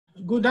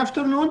Good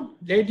afternoon,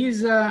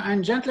 ladies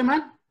and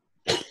gentlemen.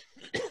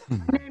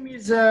 My name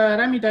is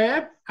Rami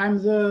Tayeb.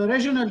 I'm the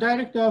Regional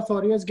Director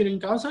for US Green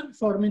Council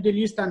for Middle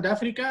East and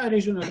Africa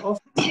Regional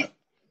Office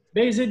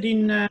based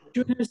in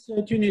Tunis,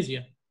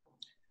 Tunisia.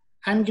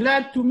 I'm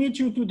glad to meet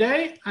you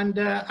today and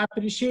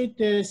appreciate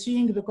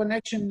seeing the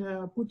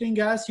connection putting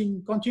us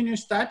in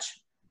continuous touch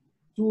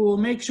to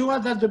make sure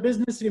that the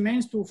business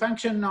remains to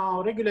function on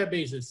a regular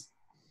basis.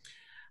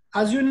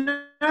 As you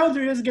know,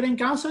 the US Green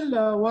Council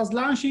was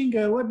launching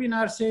a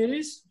webinar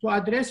series to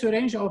address a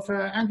range of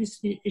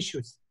industry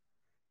issues.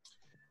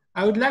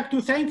 I would like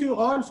to thank you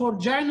all for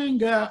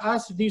joining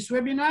us this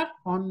webinar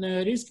on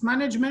risk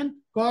management,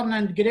 corn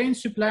and grain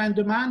supply and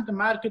demand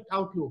market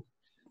outlook,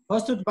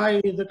 hosted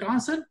by the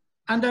Council.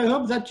 And I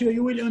hope that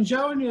you will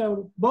enjoy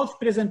both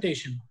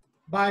presentations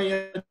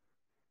by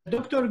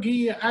Dr.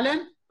 Guy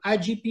Allen,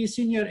 IGP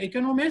Senior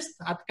Economist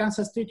at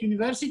Kansas State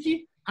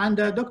University, and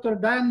Dr.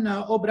 Dan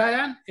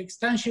O'Brien,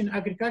 Extension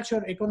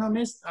Agriculture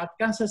Economist at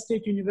Kansas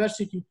State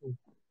University too.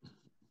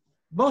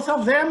 Both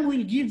of them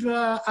will give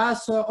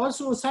us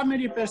also a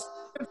summary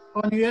perspective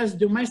on US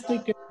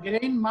domestic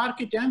grain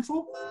market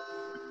info.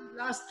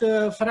 Last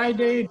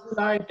Friday,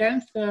 July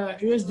 10th,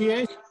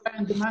 USDA supply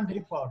and demand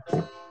report.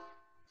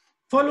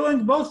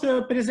 Following both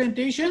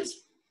presentations,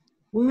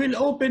 we will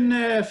open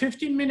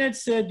 15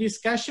 minutes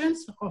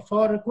discussions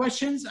for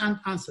questions and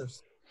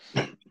answers.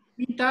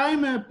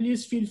 Meantime,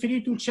 please feel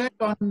free to check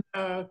on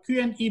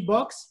Q&A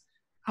box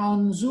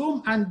on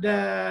Zoom and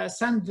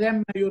send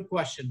them your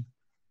question.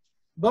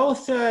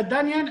 Both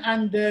Daniel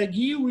and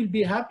Guy will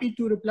be happy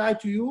to reply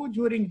to you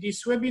during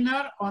this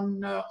webinar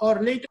on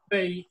or later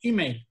by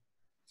email.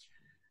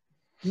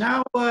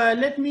 Now,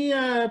 let me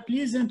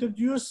please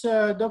introduce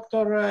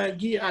Dr.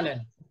 Guy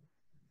Allen.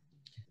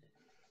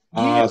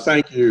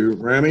 Thank you,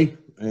 Rami,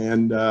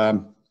 and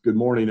good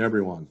morning,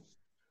 everyone.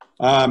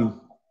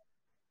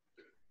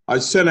 I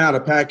sent out a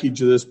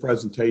package of this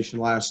presentation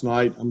last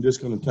night. I'm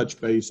just going to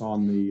touch base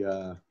on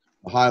the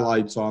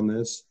highlights on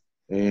this,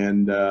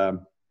 and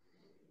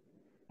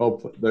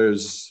hope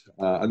there's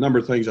a number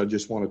of things I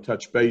just want to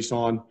touch base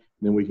on, and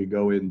then we could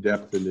go in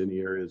depth into any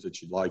areas that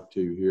you'd like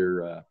to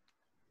hear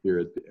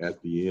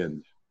at the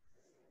end.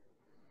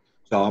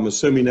 So I'm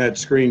assuming that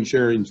screen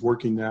sharing is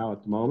working now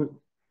at the moment.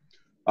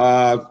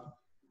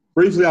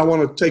 Briefly, I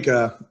want to take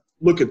a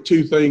look at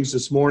two things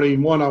this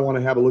morning. One, I want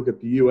to have a look at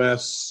the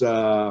U.S.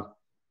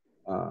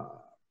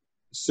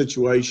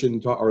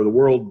 Situation, or the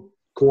world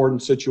corn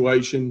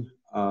situation,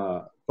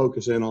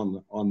 focus in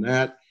on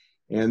that.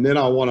 And then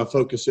I want to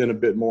focus in a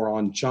bit more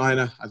on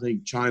China. I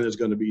think China is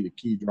going to be the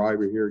key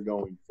driver here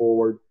going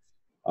forward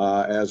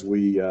as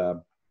we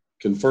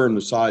confirm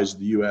the size of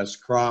the U.S.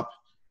 crop.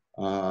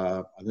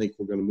 I think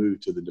we're going to move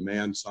to the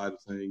demand side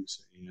of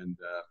things. And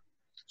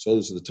so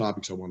those are the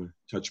topics I want to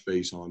touch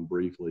base on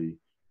briefly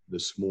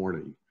this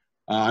morning.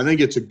 I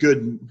think it's a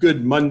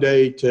good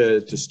Monday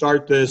to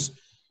start this.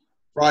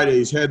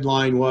 Friday's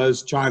headline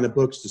was China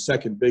books the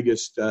second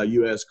biggest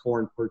U.S.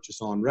 corn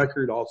purchase on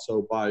record,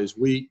 also buys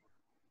wheat.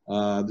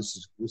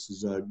 This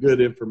is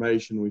good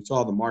information. We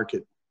saw the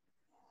market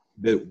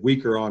a bit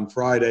weaker on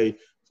Friday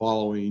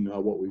following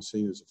what we've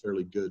seen as a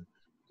fairly good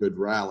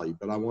rally.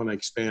 But I want to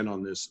expand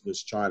on this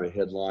China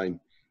headline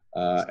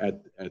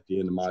at the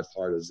end of my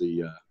part of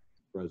the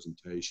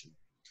presentation.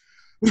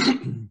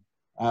 These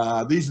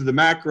are the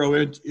macro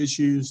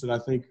issues that I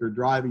think are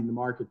driving the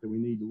market that we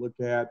need to look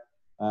at.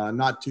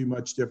 Not too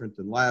much different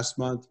than last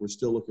month. We're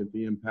still looking at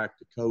the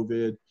impact of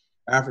COVID,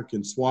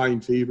 African swine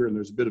fever, and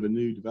there's a bit of a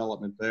new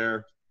development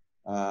there.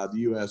 The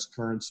U.S.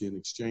 currency and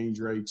exchange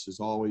rates,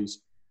 as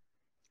always.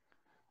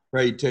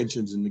 Trade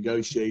tensions and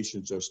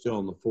negotiations are still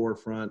in the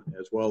forefront,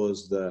 as well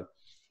as the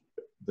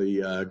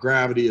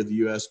gravity of the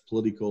U.S.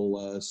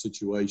 political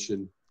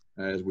situation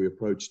as we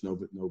approach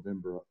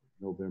November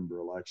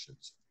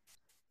elections.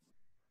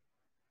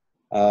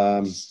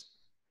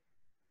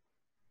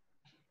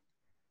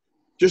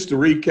 Just a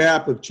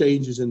recap of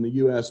changes in the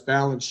U.S.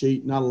 balance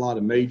sheet. Not a lot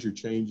of major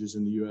changes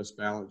in the U.S.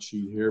 balance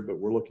sheet here, but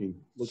we're looking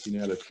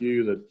at a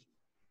few that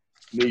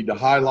need to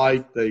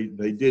highlight. They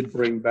did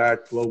bring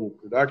back global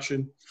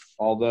production,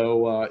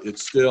 although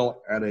it's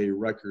still at a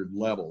record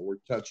level. We're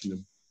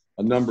touching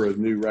a number of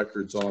new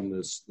records on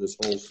this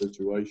whole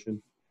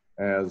situation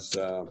as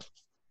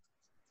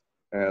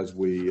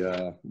we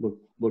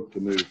look to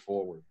move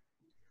forward.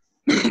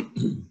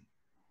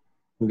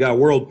 We've got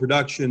world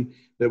production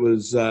that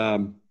was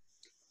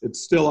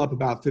it's still up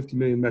about 50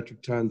 million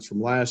metric tons from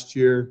last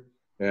year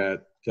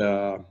at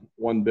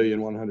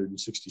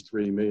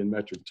 1,163,000,000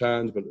 metric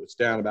tons, but it's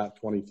down about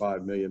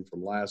 25 million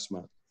from last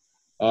month.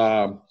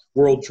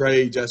 World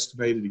trade's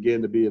estimated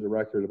again to be at a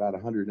record about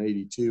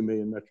 182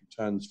 million metric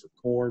tons for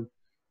corn.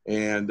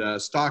 And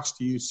stocks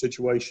to use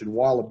situation,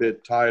 while a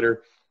bit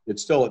tighter,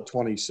 it's still at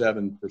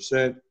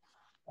 27%.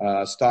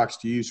 Stocks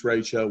to use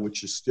ratio,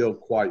 which is still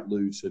quite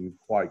loose and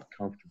quite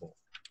comfortable.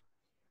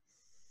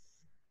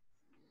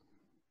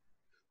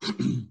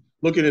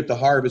 Looking at the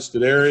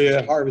harvested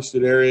area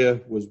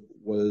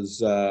was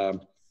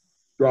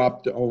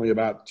dropped to only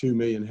about 2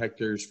 million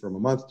hectares from a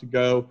month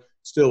ago.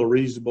 still a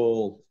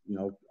reasonable, you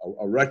know,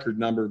 a record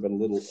number, but a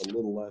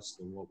little less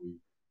than what we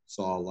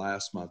saw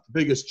last month. The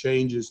biggest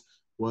changes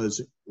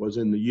was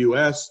in the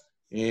U.S.,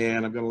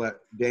 and I'm going to let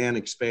Dan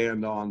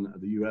expand on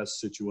the U.S.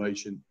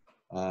 situation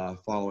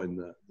following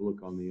the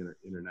look on the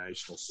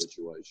international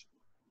situation.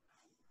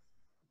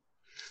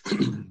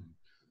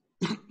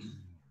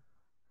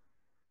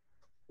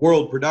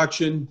 World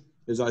production,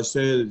 as I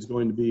said, is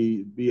going to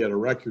be at a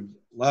record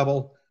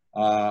level.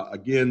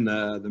 Again,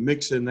 the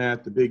mix in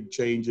that, the big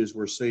changes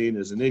we're seeing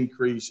is an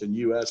increase in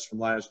U.S. from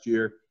last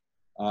year,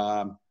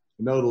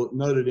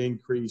 noted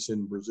increase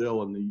in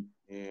Brazil and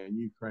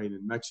Ukraine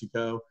and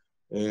Mexico,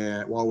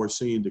 and while we're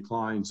seeing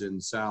declines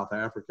in South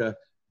Africa,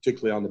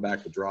 particularly on the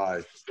back of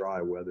dry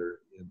weather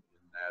in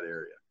that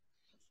area.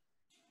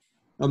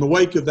 On the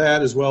wake of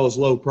that, as well as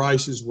low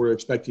prices, we're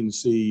expecting to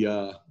see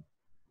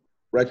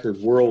record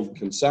world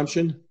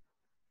consumption.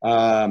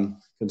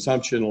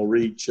 Consumption will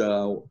reach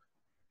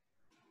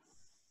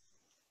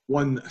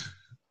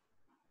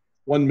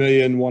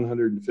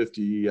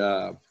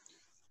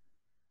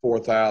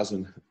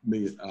 1,154,000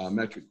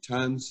 metric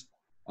tons,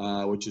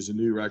 which is a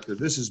new record.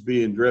 This is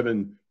being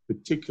driven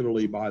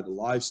particularly by the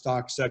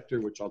livestock sector,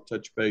 which I'll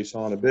touch base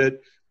on a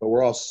bit, but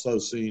we're also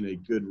seeing a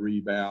good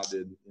rebound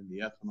in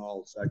the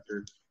ethanol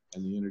sector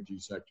and the energy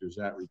sectors.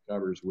 That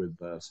recovers with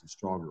some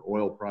stronger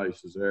oil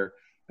prices there.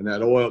 And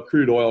that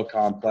crude oil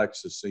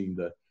complex has seemed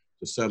to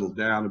settle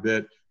down a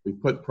bit. We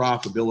put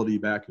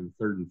profitability back in the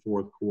third and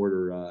fourth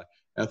quarter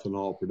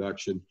ethanol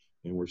production,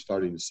 and we're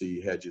starting to see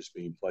hedges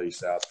being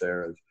placed out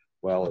there as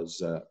well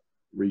as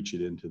reach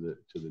it into the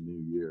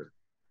new year.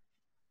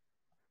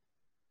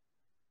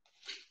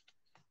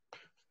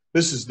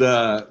 This is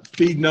the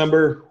feed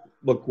number.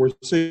 Look, we're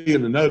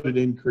seeing a noted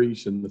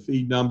increase in the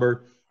feed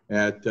number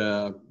at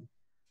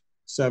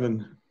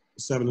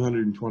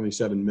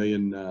 727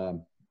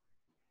 million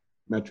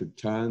metric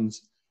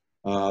tons.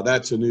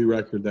 That's a new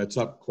record that's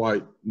up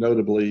quite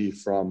notably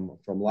from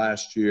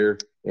last year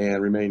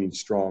and remaining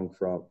strong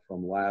from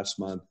last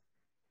month.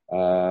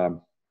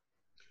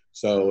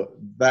 So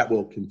that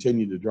will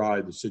continue to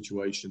drive the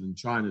situation, and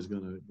China is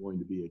going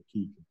to be a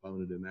key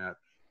component in that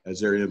as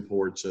their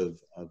imports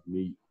of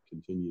meat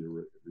continue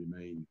to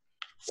remain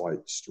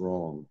quite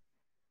strong.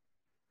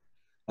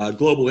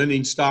 Global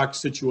ending stock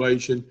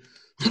situation.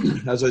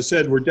 As I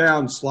said, we're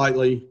down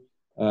slightly.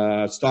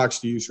 Stocks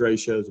to use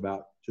ratio is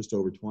about just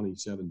over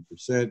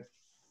 27%.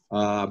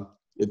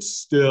 It's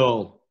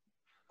still,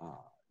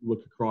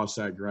 look across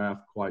that graph,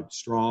 quite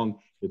strong.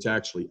 It's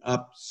actually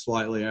up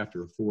slightly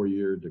after a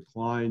 4-year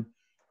decline.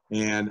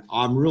 And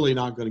I'm really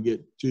not going to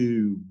get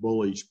too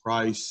bullish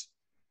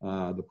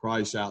the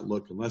price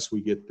outlook unless we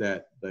get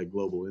that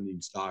global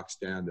ending stocks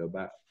down to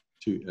about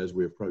as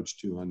we approach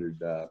 200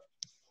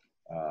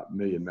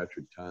 million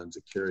metric tons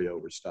of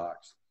carryover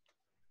stocks.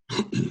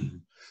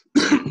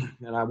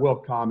 And I will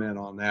comment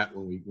on that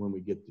when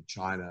we get to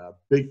China.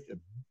 Big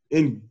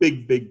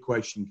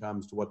question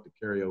comes to what the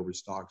carryover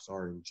stocks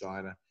are in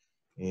China,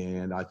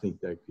 and I think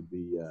there could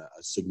be a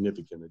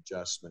significant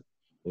adjustment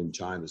in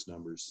China's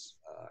numbers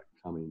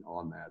coming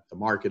on that. The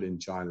market in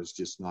China is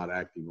just not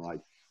acting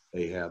like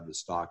they have the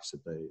stocks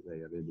that they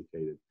have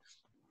indicated.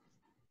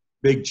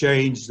 Big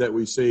change that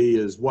we see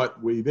is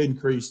what we've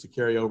increased the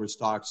carryover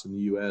stocks in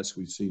the U.S.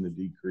 We've seen a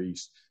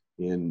decrease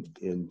in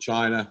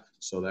China,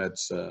 so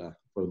that's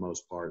for the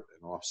most part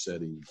an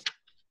offsetting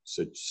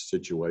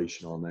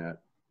situation on that.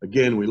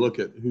 Again, we look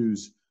at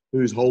who's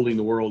holding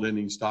the world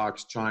ending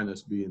stocks.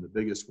 China's being the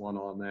biggest one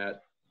on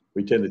that.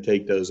 We tend to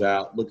take those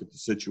out, look at the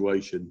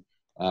situation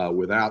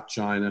without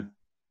China,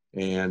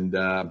 and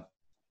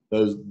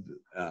those,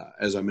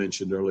 as I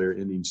mentioned earlier,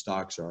 ending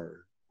stocks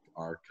are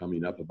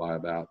coming up by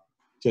about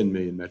 10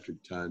 million metric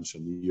tons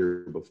from the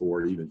year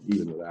before, even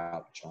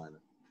without China.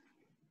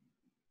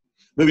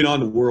 Moving on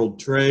to world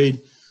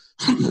trade.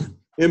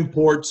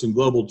 Imports and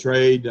global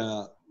trade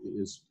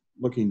is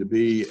looking to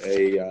be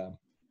a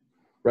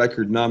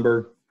record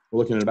number. We're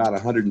looking at about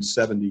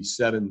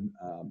 177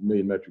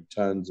 million metric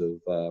tons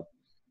of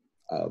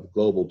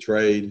global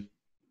trade,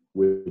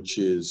 which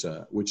is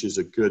a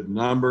good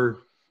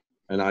number.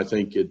 And I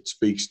think it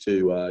speaks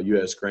to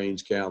U.S.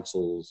 Grains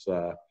Council's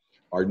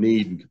our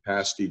need and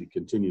capacity to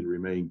continue to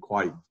remain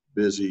quite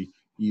busy,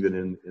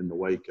 even in the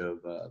wake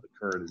of the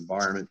current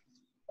environment.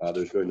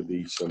 There's going to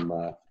be some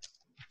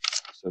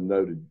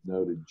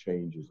noted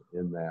changes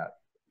in that.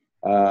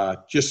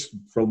 Just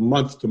from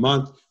month to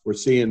month, we're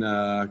seeing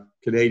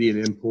Canadian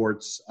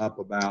imports up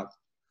about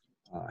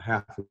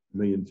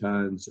 500,000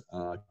 tons.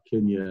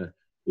 Kenya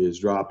is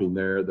dropping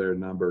their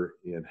number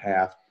in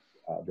half,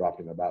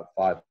 dropping about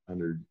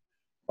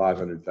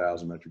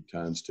 500,000 metric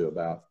tons to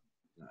about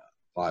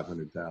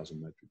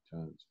 500,000 metric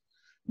tons.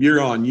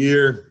 Year on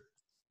year,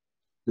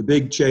 the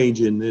big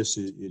change in this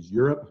is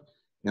Europe.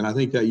 And I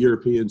think that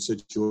European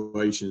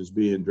situation is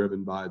being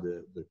driven by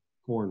the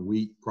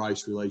corn-wheat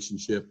price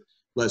relationship.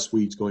 Less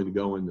wheat's going to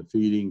go in the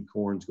feeding,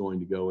 corn's going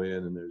to go in,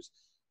 and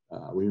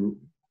we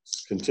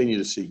continue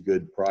to see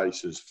good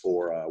prices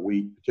for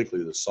wheat,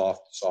 particularly the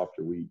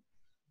softer wheat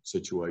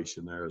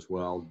situation there as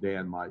well.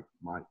 Dan might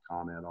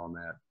comment on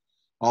that.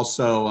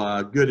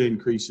 Also, good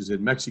increases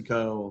in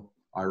Mexico,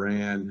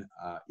 Iran,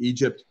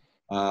 Egypt.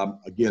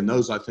 Again,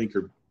 those I think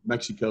are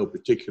Mexico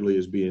particularly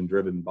is being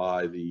driven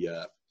by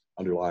the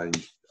underlying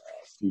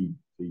feed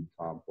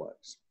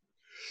complex.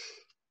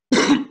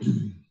 I'll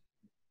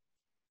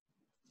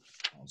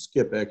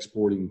skip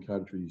exporting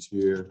countries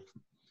here.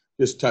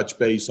 Just touch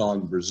base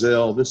on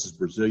Brazil. This is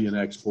Brazilian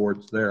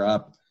exports. They're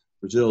up.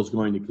 Brazil is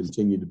going to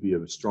continue to be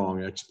a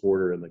strong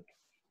exporter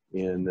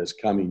in this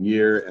coming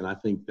year, and I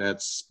think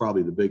that's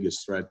probably the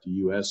biggest threat to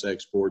U.S.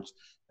 exports,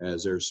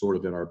 as they're sort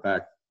of in our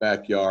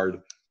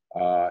backyard,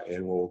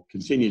 and we'll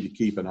continue to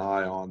keep an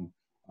eye on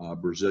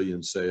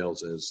Brazilian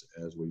sales as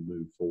we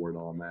move forward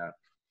on that.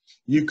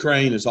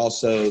 Ukraine is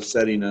also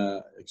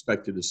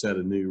expected to set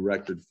a new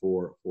record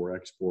for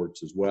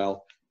exports as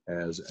well,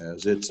 as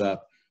it's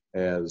up,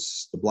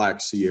 as the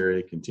Black Sea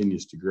area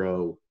continues to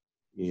grow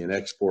in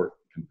export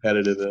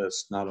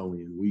competitiveness, not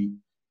only in wheat,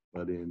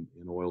 but in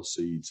oil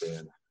seeds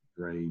and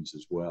grains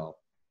as well.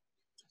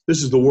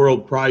 This is the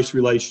world price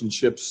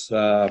relationships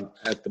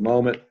at the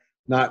moment.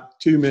 Not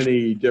too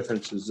many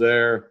differences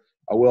there.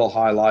 I will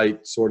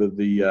highlight sort of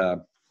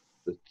the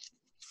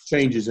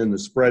changes in the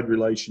spread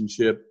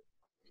relationship.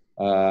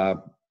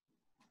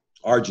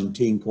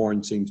 Argentine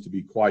corn seems to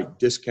be quite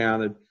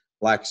discounted.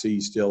 Black Sea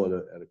still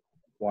at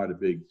quite a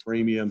big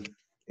premium,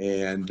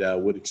 and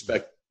would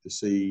expect to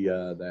see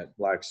that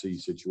Black Sea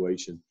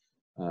situation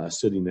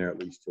sitting there at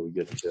least till we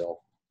get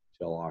till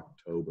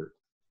October.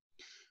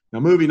 Now,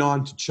 moving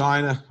on to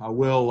China, I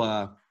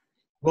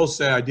will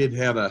say I did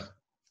have a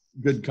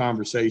good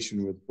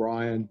conversation with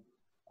Brian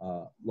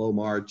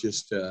Lomar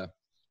just to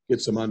get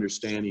some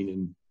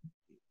understanding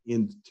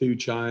into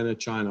China.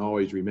 China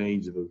always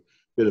remains a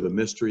bit of a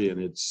mystery, and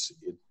it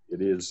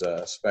is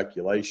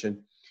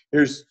speculation.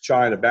 Here's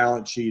China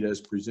balance sheet as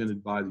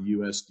presented by the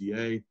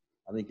USDA.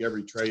 I think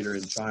every trader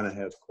in China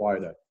has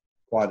quite a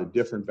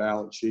different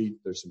balance sheet.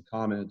 There's some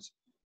comments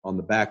on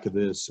the back of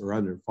this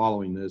or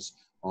following this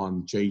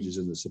on changes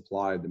in the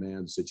supply and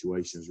demand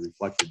situations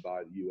reflected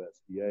by the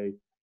USDA.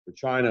 For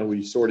China,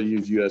 we sort of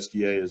use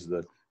USDA as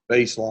the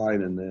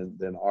baseline and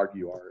then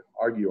argue our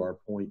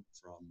point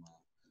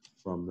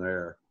from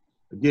there.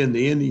 Again,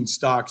 the ending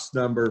stocks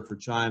number for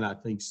China, I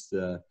think, is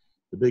the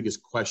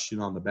biggest question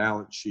on the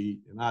balance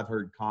sheet. And I've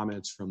heard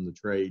comments from the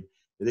trade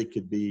that it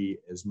could be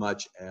as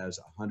much as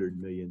 100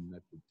 million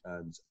metric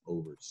tons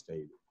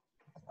overstated.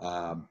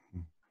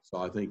 So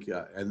I think,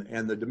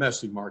 and the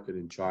domestic market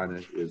in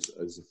China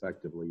is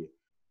effectively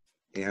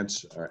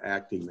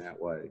acting that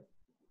way.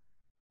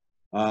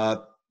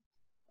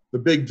 The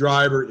big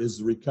driver is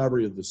the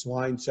recovery of the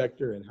swine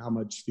sector and how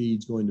much feed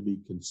is going to be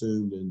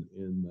consumed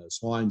in the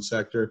swine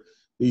sector.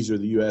 These are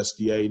the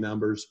USDA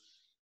numbers.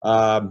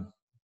 I've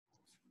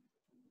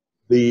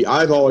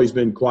always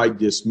been quite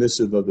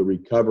dismissive of the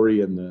recovery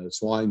in the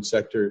swine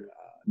sector,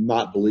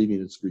 not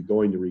believing it's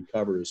going to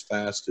recover as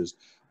fast as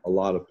a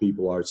lot of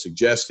people are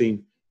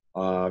suggesting.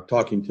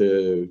 Talking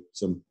to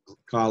some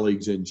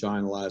colleagues in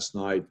China last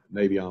night,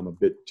 maybe I'm a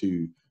bit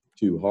too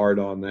hard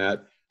on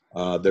that.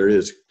 There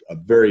is a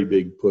very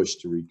big push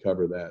to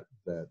recover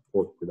that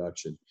pork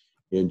production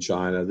in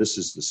China. This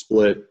is the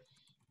split.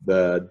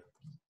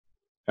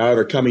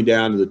 However, coming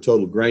down to the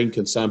total grain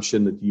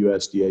consumption that the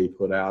USDA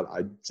put out,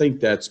 I think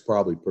that's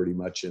probably pretty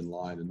much in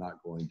line, and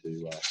not going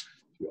to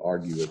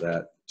argue with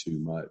that too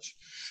much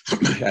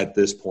at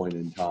this point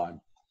in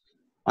time.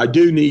 I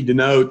do need to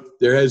note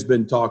there has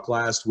been talk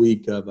last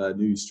week of a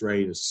new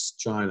strain of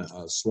China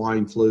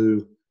swine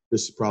flu.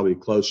 This is probably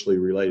closely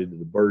related to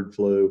the bird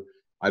flu.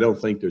 I don't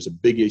think there's a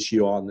big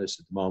issue on this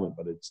at the moment,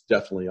 but it's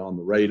definitely on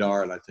the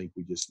radar, and I think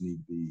we just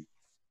need to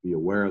be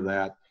aware of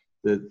that.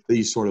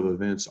 These sort of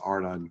events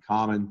aren't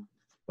uncommon,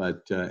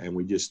 but and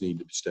we just need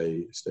to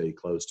stay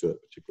close to it,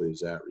 particularly as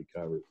that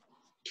recovers.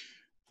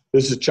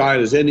 This is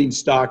China's ending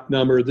stock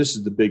number. This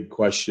is the big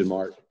question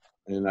mark,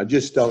 and I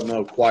just don't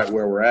know quite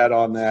where we're at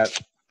on that.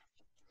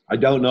 I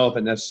don't know if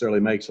it necessarily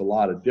makes a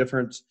lot of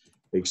difference,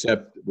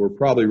 except we're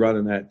probably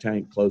running that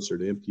tank closer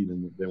to empty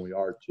than we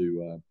are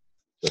to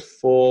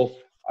full.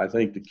 I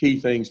think the key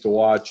things to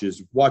watch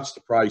is watch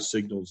the price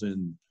signals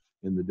in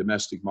the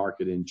domestic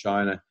market in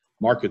China.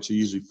 Markets are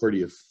usually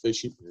pretty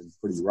efficient and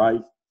pretty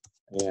right,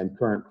 and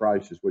current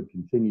prices would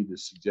continue to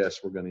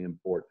suggest we're going to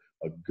import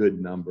a good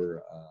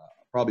number,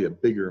 probably a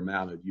bigger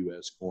amount of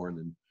U.S. corn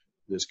in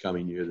this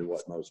coming year than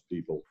what most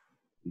people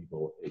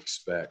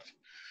expect.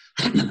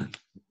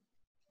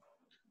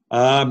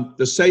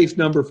 The safe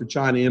number for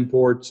China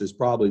imports is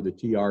probably the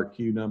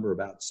TRQ number,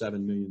 about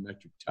 7 million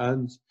metric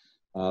tons.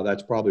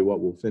 That's probably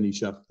what we'll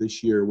finish up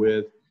this year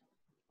with.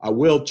 I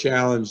will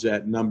challenge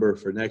that number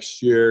for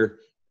next year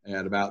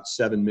at about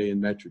 7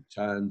 million metric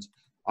tons.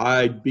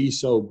 I'd be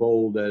so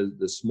bold as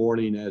this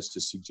morning as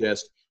to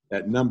suggest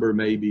that number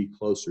may be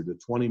closer to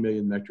 20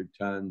 million metric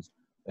tons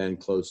and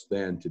close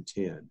then to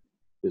 10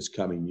 this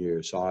coming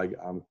year. So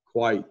I'm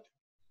quite,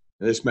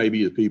 and this may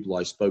be the people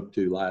I spoke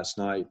to last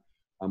night,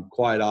 I'm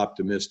quite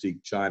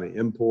optimistic China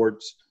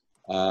imports.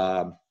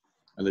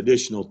 an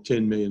additional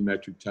 10 million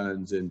metric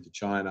tons into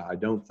China, I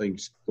don't think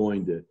is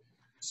going to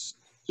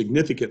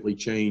significantly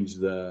change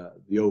the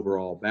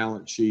overall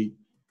balance sheet,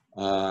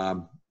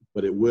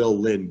 but it will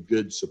lend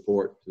good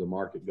support to the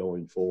market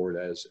going forward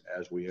as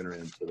we enter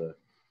into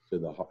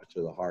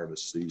the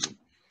harvest season.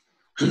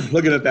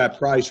 Looking at that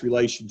price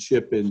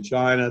relationship in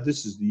China,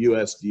 this is the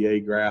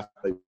USDA graph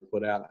they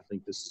put out. I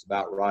think this is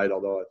about right,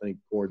 although I think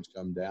corn's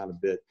come down a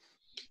bit.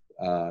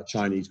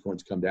 Chinese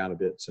corn's come down a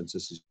bit since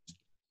this has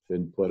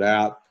been put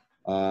out.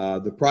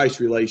 The price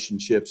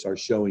relationships are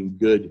showing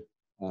good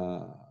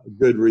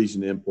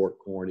reason to import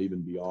corn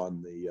even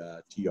beyond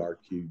the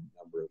TRQ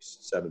number of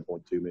 7.2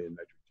 million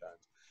metric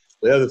tons.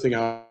 The other thing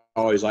I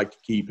always like to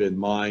keep in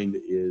mind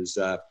is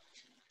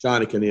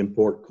China can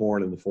import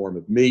corn in the form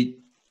of meat,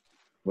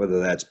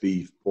 whether that's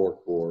beef, pork,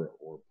 or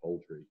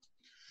poultry.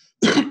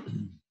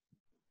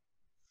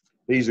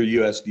 These are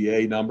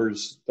USDA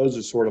numbers. Those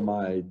are sort of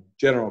my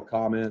general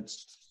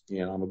comments,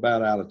 and I'm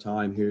about out of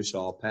time here,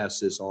 so I'll pass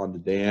this on to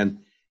Dan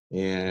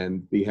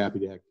and be happy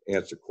to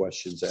answer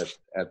questions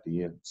at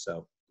the end.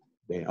 So,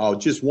 Dan,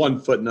 just one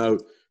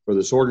footnote for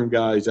the sorghum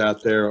guys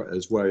out there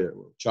as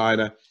well,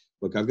 China.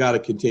 Look, I've got to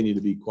continue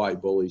to be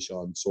quite bullish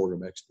on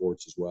sorghum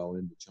exports as well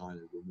into China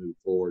as we move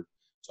forward.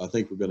 So I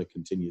think we're going to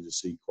continue to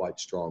see quite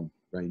strong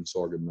grain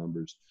sorghum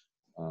numbers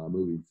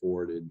moving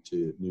forward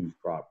into new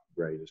crop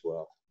grade as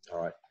well. All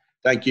right.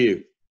 Thank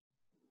you.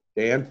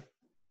 Dan?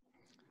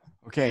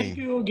 Okay. Thank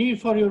you, Guy,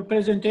 for your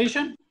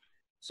presentation.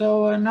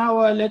 So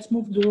now let's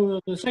move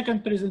to the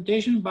second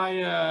presentation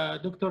by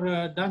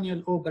Dr.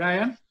 Daniel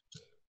O'Brien,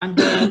 and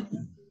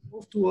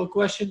move to a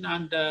question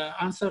and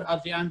answer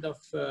at the end of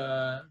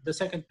the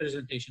second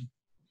presentation.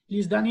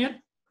 Please, Daniel.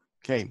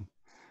 Okay.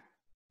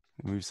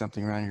 Move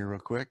something around here real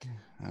quick.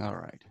 All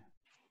right.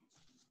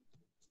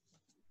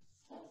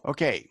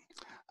 Okay.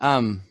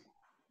 I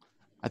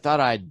thought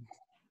I'd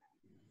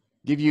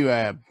give you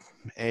a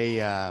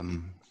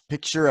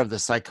picture of the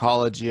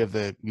psychology of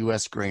the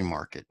U.S. grain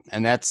market.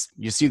 And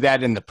you see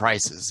that in the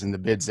prices and the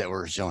bids that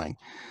we're showing.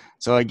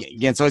 So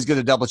again, it's always good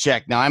to double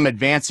check. Now I'm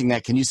advancing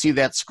that. Can you see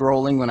that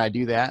scrolling when I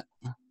do that?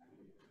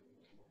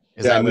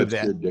 As I move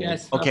that? Good,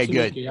 yes. Okay,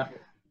 good. Yeah.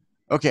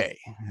 Okay.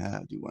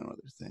 I'll do one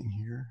other thing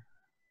here.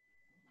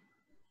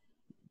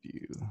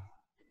 View.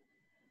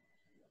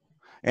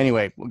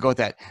 Anyway, we'll go with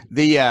that.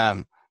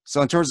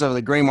 So in terms of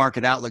the grain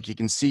market outlook, you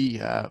can see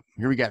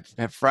here we got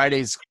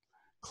Friday's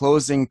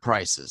closing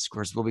prices. Of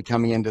course, we'll be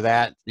coming into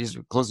that. These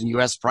are closing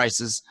U.S.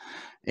 prices,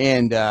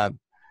 and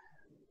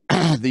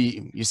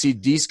you see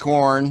D's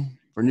corn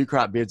for new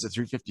crop bids at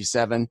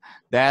 357.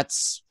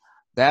 That's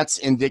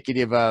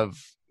indicative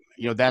of,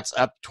 that's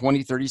up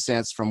 20-30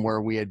 cents from where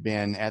we had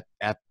been at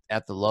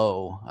the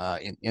low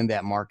in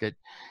that market,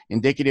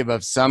 indicative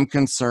of some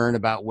concern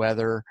about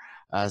weather,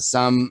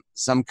 some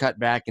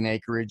cutback in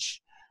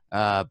acreage.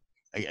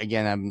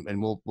 Again,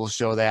 and we'll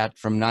show that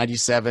from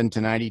 97 to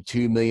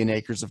 92 million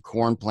acres of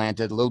corn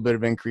planted, a little bit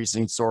of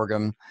increasing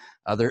sorghum,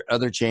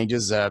 other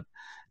changes.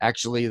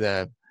 Actually,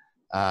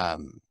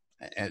 an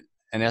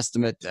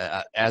estimate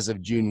as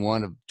of June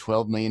 1 of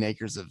 12 million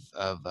acres of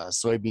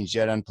soybeans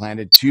yet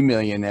unplanted, 2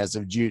 million as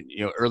of June,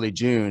 early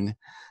June,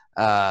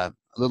 a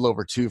little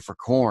over 2 for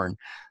corn.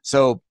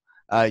 So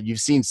you've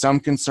seen some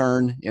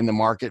concern in the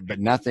market, but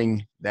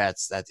nothing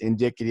that's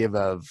indicative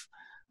of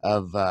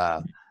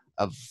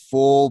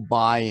full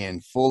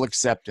buy-in, full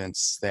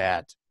acceptance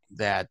that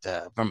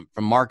from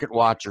market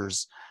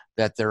watchers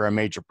that there are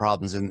major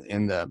problems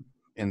in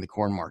the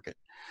corn market.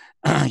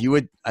 I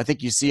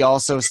think you see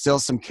also still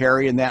some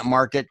carry in that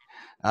market.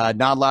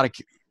 Not a lot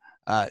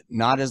of,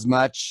 not as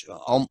much.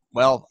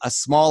 Well, a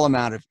small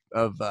amount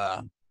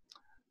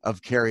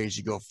of carry as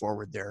you go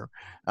forward there.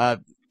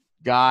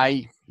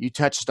 Guy, you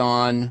touched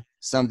on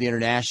some of the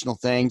international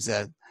things.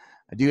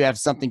 I do have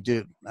something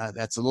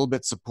that's a little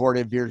bit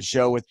supportive here to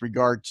show with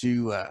regard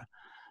to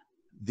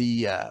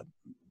the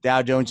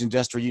Dow Jones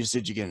Industrial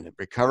Usage. Again,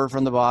 recover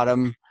from the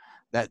bottom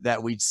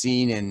that we'd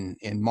seen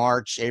in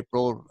March,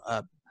 April,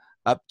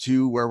 up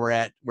to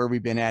where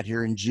we've been at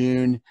here in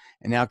June,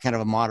 and now kind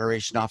of a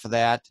moderation off of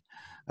that.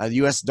 The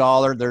U.S.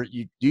 dollar, there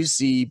you do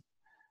see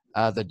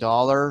the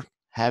dollar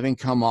having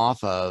come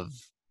off of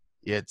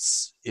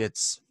its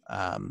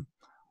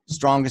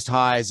strongest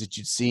highs that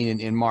you'd seen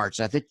in March.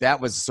 I think that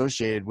was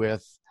associated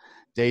with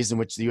days in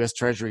which the U.S.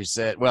 Treasury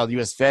said, well, the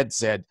U.S. Fed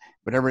said,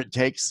 whatever it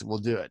takes, we'll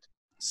do it.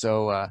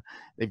 So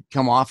they've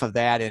come off of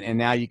that, and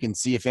now you can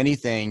see, if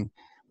anything,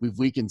 we've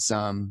weakened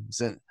some,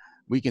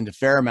 weakened a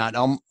fair amount,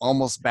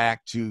 almost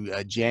back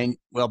to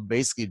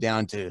basically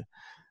down to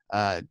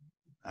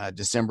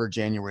December,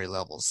 January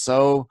levels.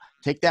 So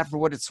take that for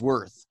what it's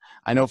worth.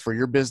 I know for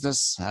your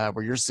business,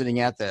 where you're sitting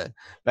at, the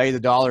value of the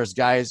dollar, as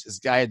Guy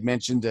had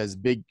mentioned, as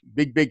big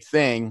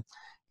thing.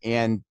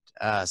 And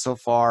so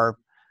far,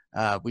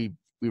 we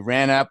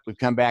ran up, we've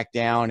come back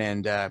down,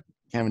 and kind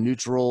of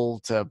neutral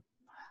to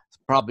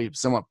probably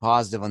somewhat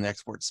positive on the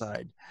export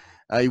side.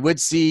 You would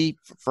see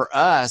for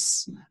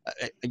us,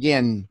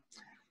 again,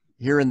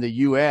 here in the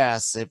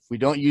U.S., if we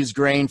don't use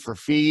grain for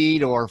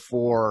feed or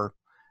for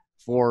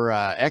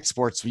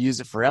exports, we use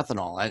it for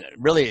ethanol. And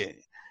really,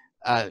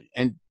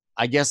 and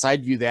I guess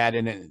I'd view that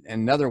in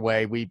another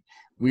way.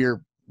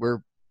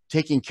 We're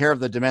taking care of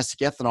the domestic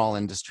ethanol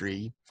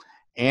industry,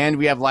 and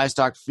we have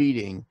livestock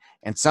feeding.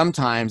 And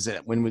sometimes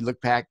when we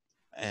look back,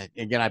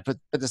 again, I put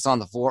this on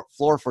the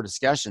floor for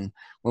discussion.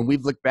 When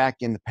we've looked back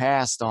in the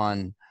past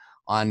on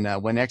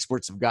when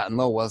exports have gotten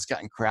low, well, it's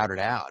gotten crowded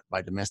out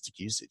by domestic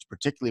usage,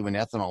 particularly when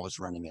ethanol was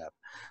running up.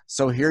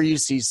 So here you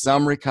see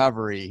some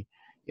recovery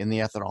in the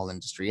ethanol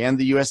industry, and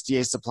the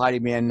USDA supply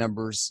demand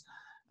numbers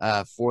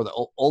for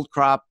the old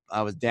crop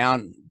was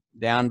down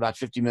about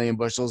 50 million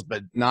bushels,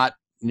 but not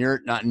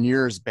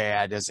near as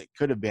bad as it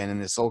could have been in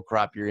this old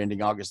crop year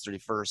ending August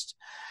 31st.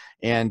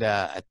 And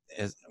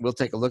we'll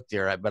take a look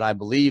there, but I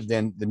believe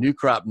then the new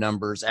crop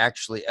numbers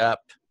actually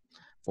up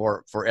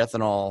for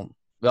ethanol.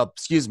 Well,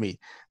 excuse me,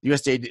 the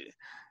USDA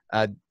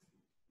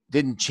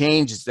didn't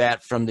change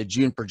that from the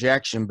June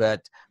projection,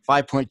 but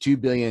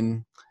 5.2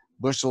 billion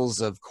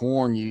bushels of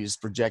corn used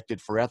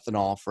projected for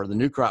ethanol for the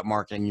new crop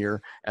marketing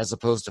year, as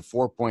opposed to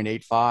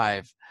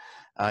 4.85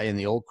 in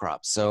the old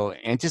crop. So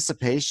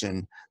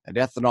anticipation that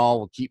ethanol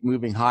will keep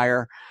moving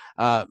higher.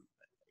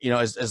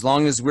 As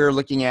long as we're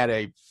looking at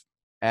a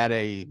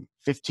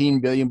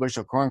 15 billion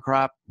bushel corn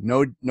crop,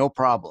 no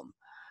problem.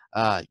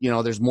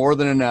 There's more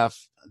than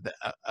enough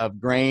of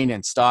grain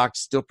and stocks,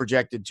 still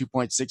projected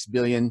 2.6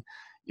 billion.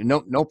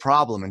 No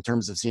problem in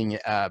terms of seeing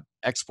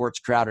exports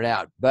crowded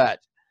out. But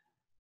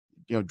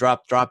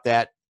drop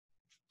that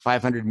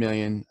 500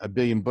 million, a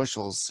billion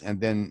bushels,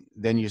 and then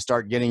you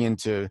start getting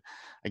into,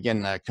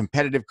 again, a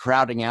competitive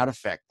crowding out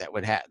effect that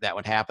would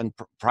happen.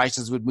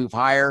 Prices would move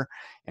higher,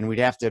 and we'd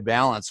have to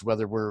balance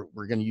whether we're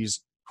going to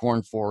use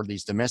corn for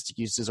these domestic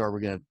uses, or we're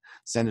going to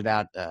send it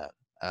out of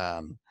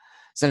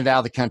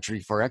the country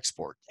for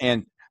export.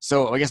 And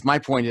so I guess my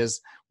point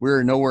is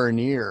we're nowhere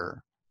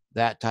near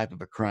that type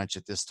of a crunch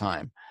at this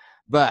time,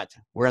 but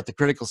we're at the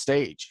critical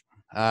stage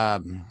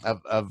of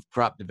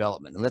crop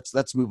development. And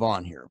let's move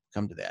on here.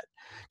 Come to that.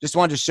 Just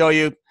wanted to show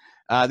you.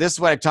 This is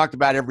what I talked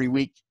about every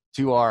week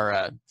to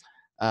our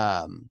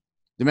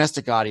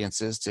domestic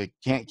audiences, to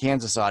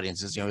Kansas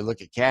audiences. We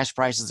look at cash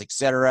prices,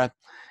 etc.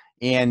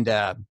 And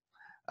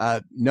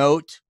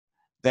note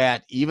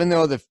that even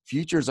though the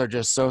futures are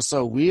just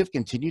so, we have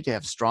continued to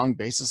have strong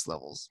basis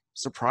levels,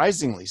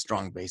 surprisingly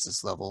strong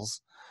basis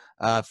levels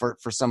for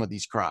some of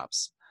these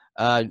crops.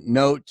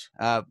 Note,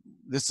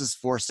 this is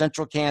for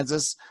central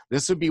Kansas.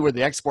 This would be where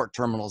the export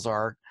terminals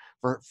are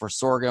for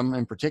sorghum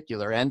in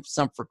particular, and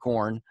some for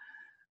corn.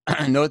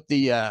 Note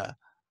the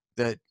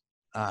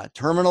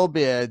terminal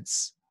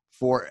bids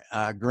for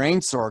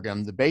grain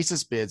sorghum. The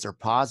basis bids are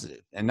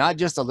positive, and not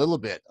just a little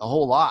bit, a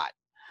whole lot.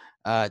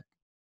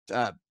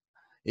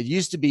 It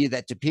used to be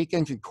that Topeka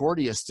and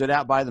Concordia stood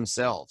out by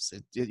themselves.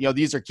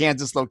 These are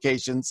Kansas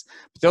locations,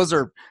 but those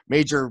are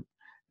major,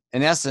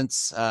 in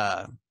essence.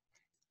 Well,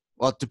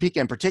 Topeka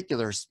in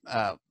particular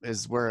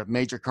is where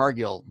major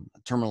Cargill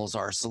terminals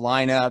are,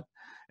 Salina,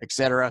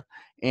 etc.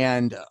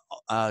 And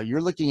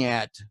you're looking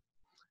at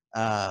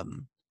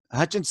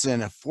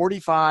Hutchinson, a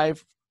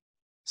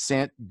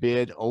 45-cent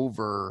bid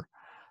over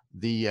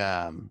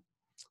the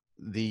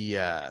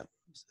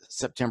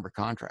September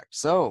contract.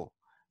 So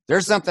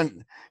there's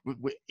something,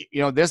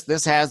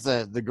 this has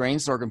the grain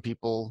sorghum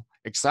people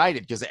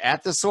excited, because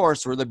at the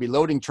source where they'll be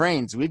loading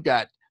trains, we've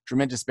got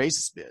tremendous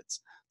basis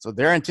bids. So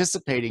they're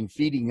anticipating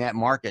feeding that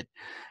market.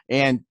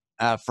 And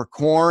for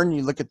corn,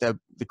 you look at the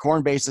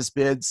corn basis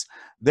bids,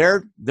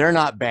 they're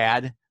not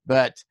bad,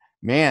 but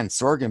man,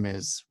 sorghum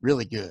is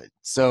really good.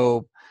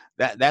 So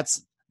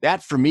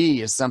that for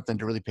me is something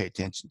to really pay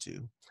attention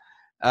to.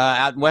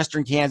 Out in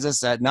western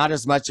Kansas, not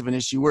as much of an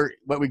issue.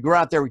 What we grow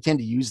out there, we tend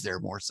to use there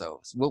more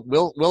so.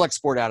 We'll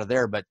export out of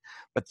there, but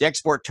the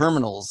export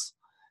terminals,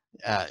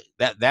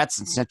 that's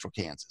in central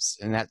Kansas,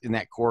 in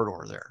that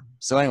corridor there.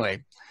 So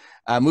anyway,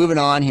 moving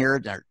on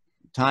here, our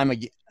time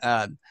again.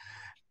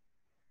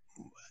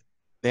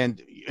 Then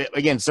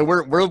again, so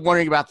we're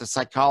wondering about the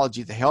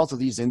psychology, the health of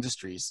these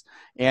industries,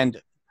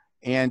 and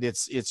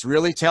it's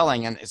really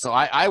telling. And so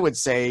I would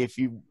say if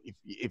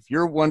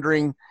you're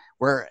wondering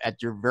where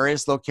at your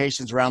various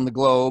locations around the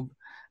globe,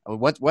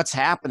 what's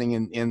happening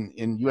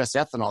in U.S.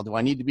 ethanol, do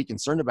I need to be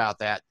concerned about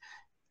that?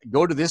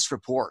 Go to this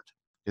report,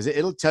 because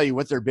it'll tell you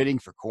what they're bidding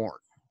for corn.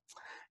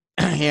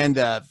 And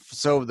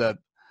so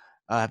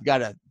I've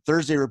got a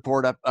Thursday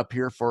report up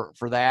here for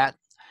that,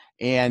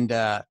 and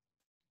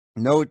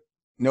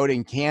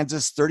noting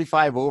Kansas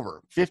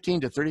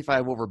 15 to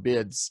 35 over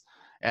bids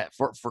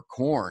for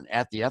corn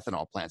at the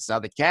ethanol plants. Now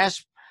the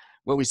cash,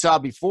 what we saw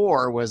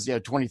before was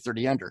 20,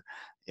 30 under.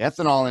 The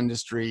ethanol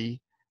industry,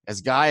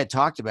 as Guy had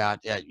talked about,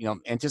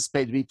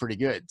 anticipated to be pretty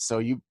good. So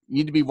you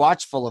need to be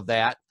watchful of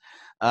that.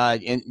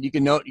 And you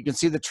can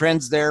see the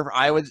trends there.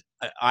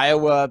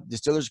 Iowa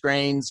distillers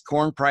grains,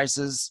 corn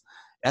prices,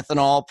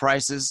 ethanol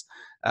prices.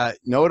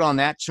 Note on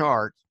that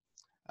chart,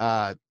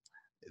 the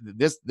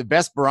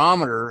best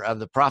barometer of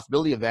the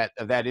profitability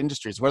of that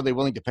industry is what are they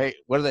willing to pay?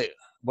 What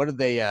are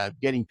they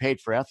getting paid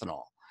for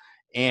ethanol?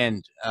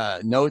 And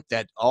note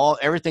that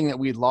everything that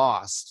we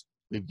lost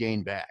we've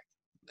gained back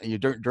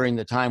during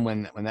the time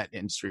when that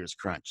industry was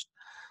crunched.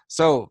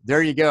 So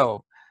there you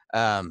go.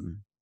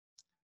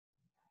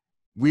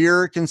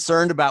 We're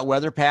concerned about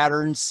weather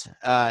patterns,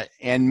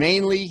 and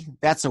mainly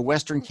that's a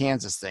Western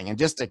Kansas thing. And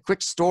just a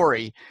quick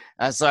story.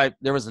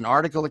 There was an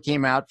article that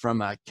came out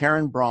from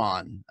Karen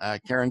Braun.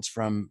 Karen's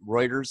from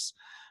Reuters.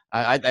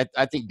 I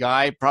think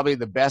Guy, probably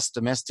the best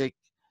domestic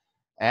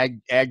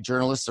ag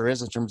journalist there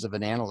is in terms of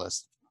an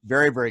analyst.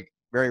 Very,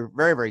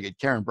 very good.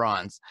 Karen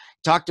Braun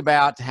talked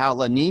about how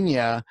La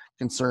Nina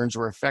concerns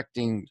were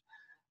affecting,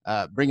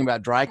 bringing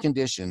about dry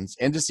conditions,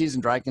 end of season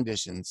dry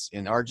conditions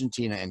in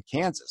Argentina and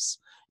Kansas.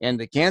 And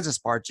the Kansas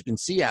parts you can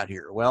see out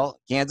here. Well,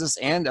 Kansas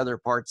and other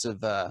parts of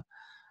the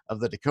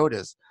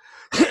Dakotas.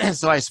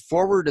 So I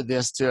forwarded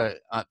this to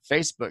a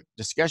Facebook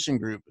discussion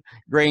group,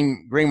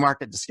 grain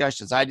market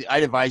discussions. I'd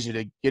advise you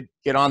to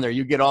get on there.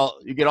 You get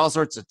all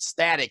sorts of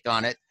static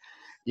on it,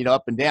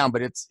 up and down,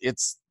 but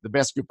it's the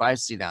best group I've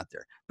seen out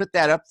there. Put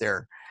that up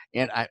there,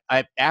 and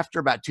I after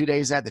about 2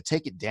 days I had to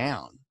take it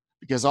down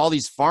because all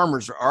these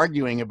farmers are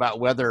arguing about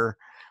whether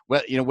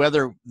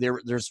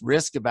there's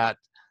risk about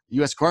the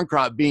U.S. corn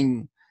crop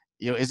being,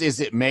 is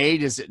it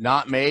made? Is it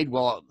not made?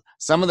 Well,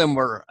 some of them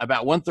were,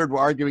 about 1/3 were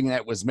arguing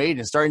that it was made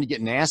and starting to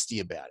get nasty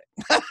about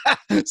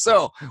it.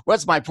 So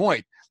what's my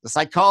point? The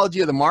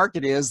psychology of the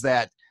market is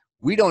that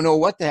we don't know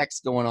what the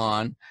heck's going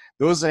on.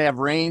 Those that have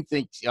rain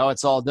think,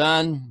 it's all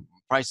done.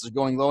 Prices are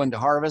going low into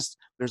harvest.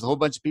 There's a whole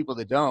bunch of people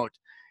that don't.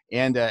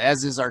 And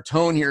as is our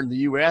tone here in the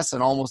U.S.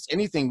 and almost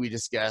anything we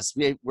discuss,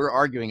 we're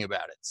arguing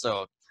about it.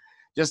 So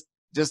just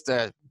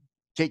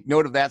take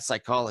note of that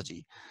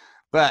psychology.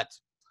 But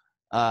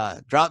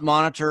drought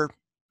monitor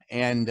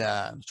and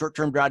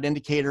short-term drought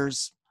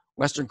indicators,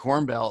 Western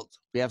Corn Belt,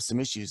 we have some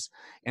issues.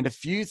 And a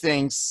few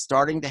things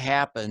starting to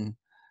happen,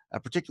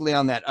 particularly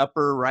on that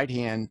upper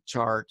right-hand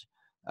chart,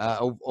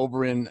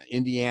 over in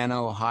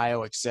Indiana,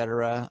 Ohio,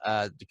 etc.,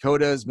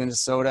 Dakotas,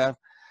 Minnesota,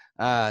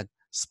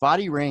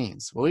 spotty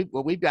rains. Well,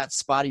 we've got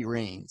spotty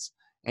rains,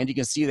 and you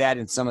can see that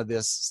in some of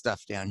this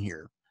stuff down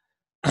here.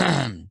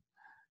 And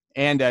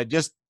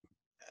just,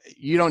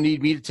 you don't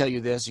need me to tell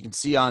you this. You can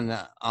see on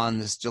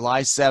this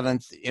July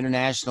 7th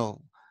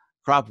International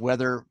Crop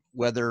Weather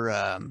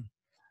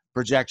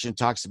projection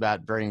talks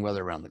about varying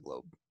weather around the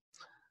globe.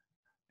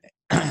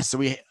 So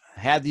we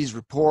had these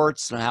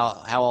reports and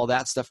how all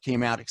that stuff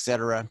came out,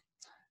 etc.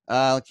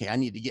 Okay, I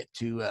need to get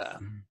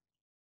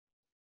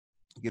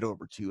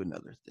over to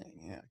another thing.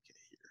 Yeah, okay,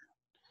 here.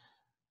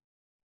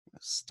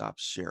 Stop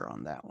share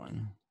on that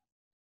one.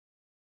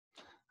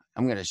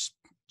 I'm going to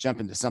jump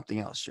into something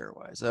else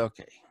share-wise.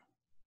 Okay.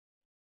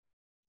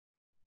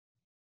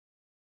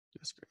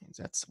 Screens.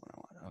 That's the one I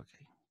want.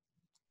 Okay.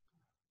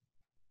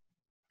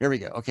 Here we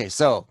go. Okay,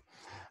 so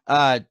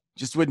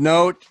just would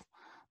note,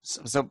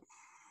 okay,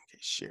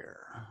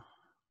 share.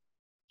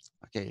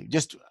 Okay,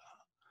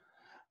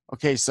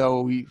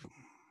 so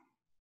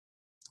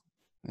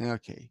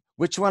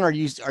which one are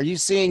you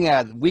seeing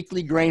a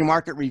weekly grain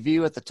market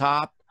review at the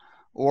top,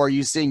 or are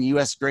you seeing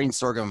U.S. grain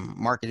sorghum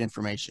market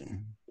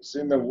information?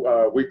 Seeing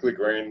the weekly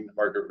grain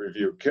market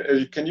review.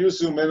 Can you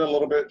zoom in a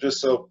little bit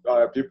just so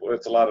people,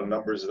 it's a lot of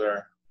numbers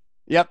there.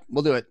 Yep,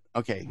 we'll do it.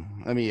 Okay,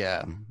 let me,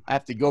 I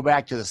have to go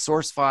back to the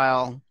source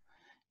file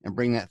and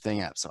bring that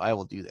thing up. So I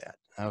will do that.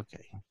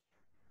 Okay.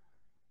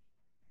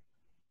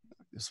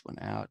 Knock this one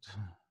out.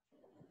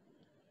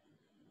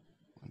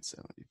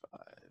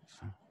 175.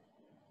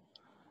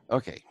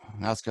 Okay,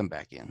 now let's come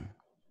back in.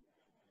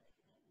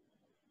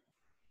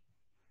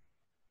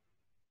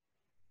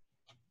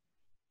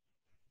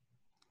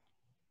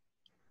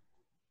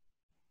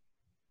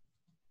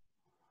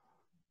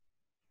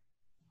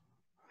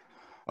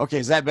 Okay,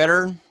 is that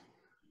better?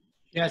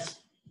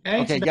 Yes.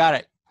 Thanks. Okay, got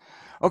it.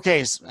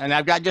 Okay, and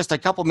I've got just a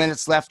couple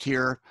minutes left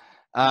here.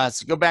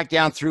 So go back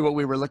down through what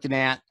we were looking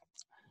at.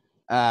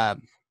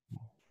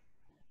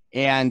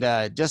 And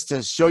just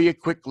to show you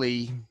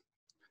quickly,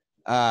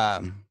 you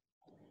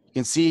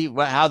can see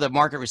how the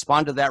market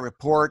responded to that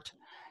report.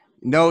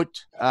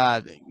 Note,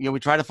 we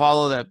try to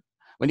follow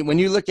when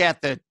you look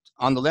at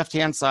on the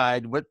left-hand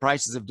side, what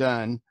prices have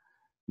done,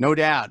 no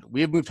doubt,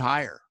 we have moved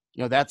higher.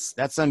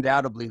 That's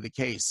undoubtedly the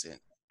case.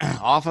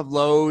 Off of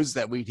lows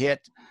that we'd hit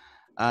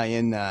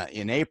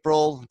in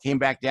April, came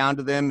back down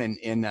to them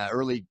in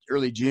early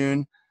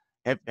June,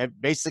 have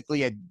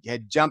basically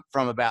had jumped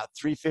from about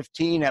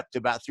 315 up to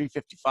about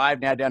 355,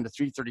 now down to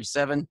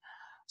 337.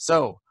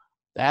 So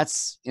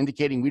that's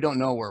indicating we don't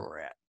know where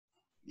we're at.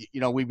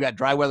 We've got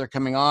dry weather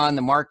coming on,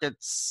 the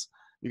markets,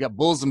 we got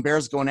bulls and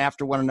bears going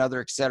after one another,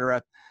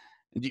 etc.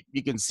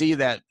 You can see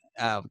that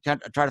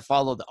try to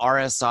follow the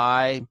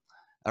RSI,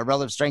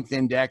 relative strength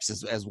index,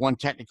 as one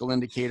technical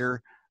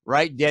indicator,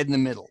 right dead in the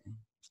middle.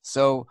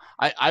 So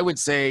I would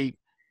say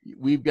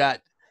we've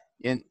got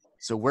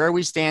so where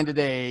we stand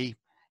today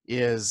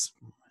is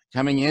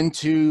coming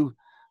into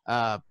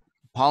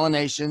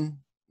pollination,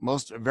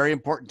 very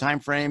important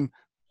time frame,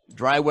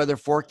 dry weather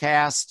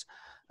forecast.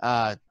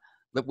 But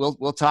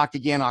we'll talk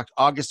again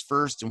August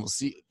 1st, and we'll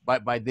see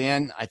by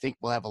then. I think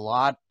we'll have a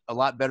lot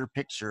better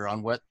picture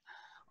on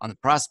the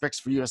prospects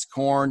for U.S.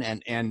 corn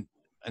and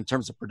in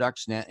terms of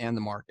production and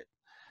the market.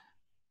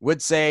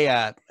 Would say,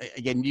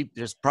 again,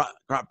 there's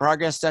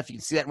progress stuff. You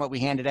can see that in what we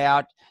handed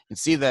out. You can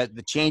see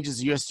the changes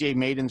the USDA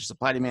made in their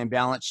supply-demand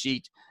balance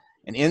sheet.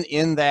 And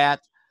in that,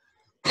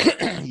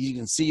 you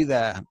can see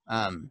the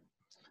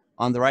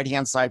on the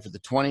right-hand side for the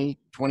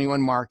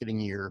 2021 marketing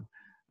year,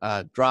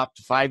 dropped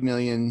 5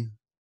 million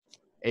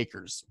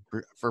acres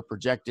for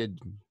projected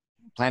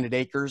planted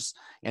acres.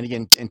 And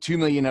again, and 2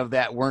 million of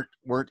that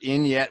weren't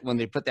in yet when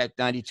they put that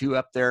 92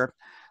 up there.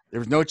 There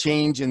was no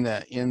change in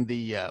the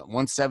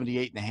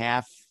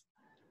 178.5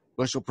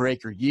 bushel per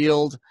acre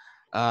yield.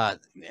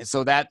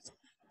 So that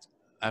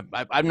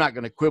I'm not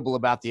going to quibble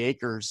about the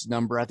acres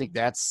number. I think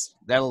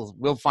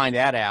we'll find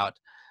that out.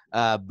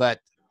 But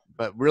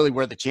really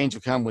where the change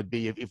will come would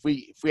be if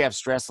we have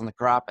stress on the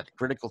crop at a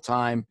critical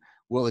time,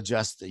 we'll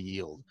adjust the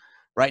yield.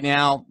 Right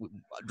now,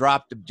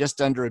 dropped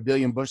just under 1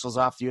 billion bushels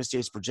off the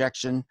USDA's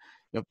projection.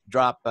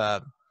 Drop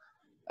at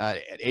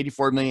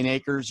 84 million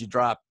acres. You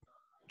drop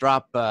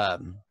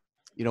 1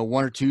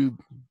 or 2,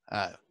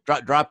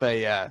 drop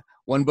a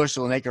 1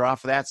 bushel an acre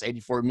off of that's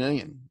 84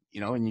 million.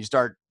 And you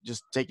start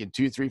just taking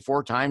 2, 3,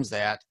 4 times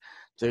that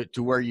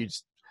to where you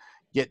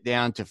get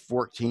down to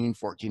 14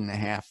 and a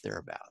half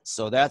thereabouts.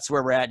 So that's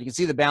where we're at. You can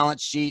see the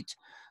balance sheet.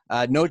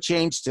 No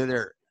change to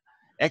their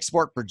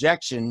export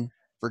projection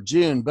for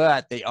June,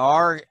 but they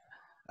are,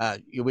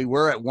 we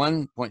were at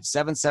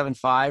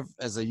 1.775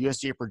 as a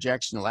USDA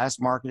projection the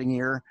last marketing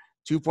year,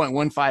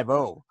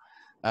 2.150,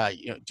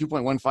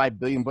 2.15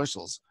 billion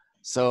bushels.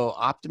 So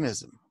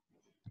optimism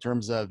in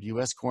terms of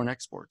U.S. corn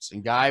exports.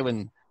 And Guy, when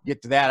you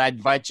get to that, I'd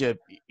invite you,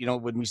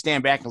 when we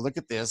stand back and look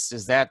at this,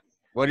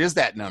 what is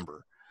that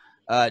number?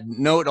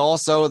 Note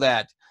also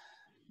that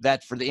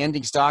for the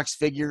ending stocks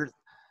figure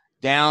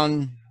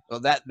down, well,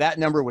 that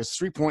number was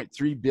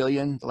 3.3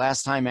 billion the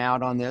last time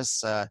out on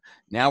this.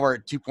 Now we're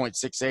at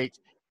 2.68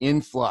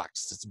 in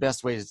flux. That's the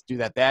best way to do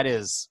that.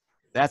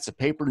 That's a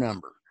paper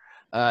number.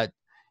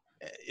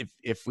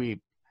 If we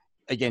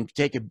again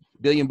take 1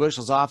 billion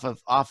bushels off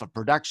of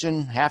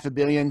production, 500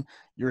 million,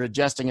 you're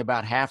adjusting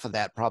about half of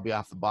that probably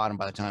off the bottom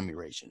by the time you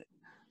ration it.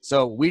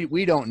 So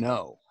we don't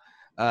know.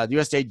 The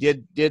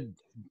USDA did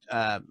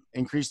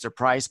increase their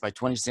price by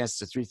 20 cents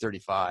to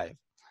 $3.35.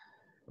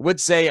 I would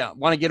say I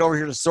want to get over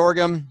here to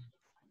sorghum,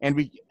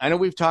 and I know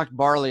we've talked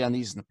barley on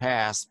these in the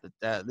past, but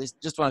this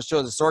just want to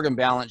show the sorghum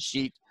balance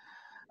sheet.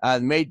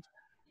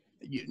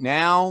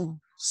 Now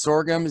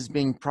sorghum is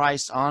being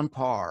priced on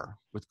par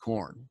with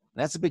corn.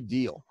 That's a big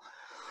deal.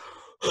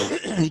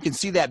 You can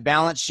see that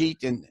balance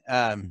sheet, and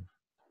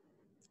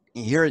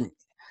here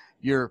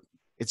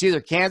it's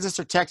either Kansas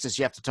or Texas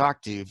you have to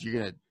talk to if you're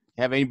going to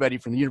have anybody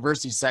from the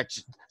university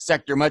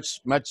sector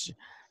much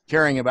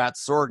caring about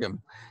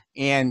sorghum.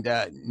 And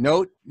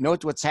note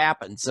what's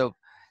happened. So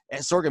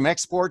sorghum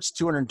exports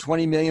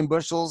 220 million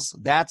bushels.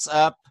 That's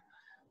up.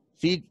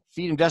 Feed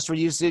industrial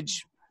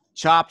usage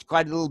chopped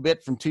quite a little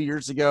bit from 2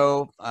 years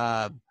ago.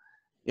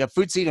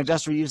 Food seed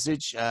industrial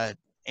usage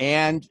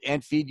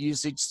and feed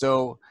usage.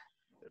 So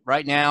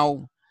right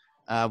now,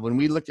 when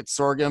we look at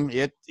sorghum,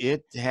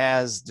 it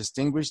has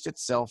distinguished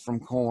itself from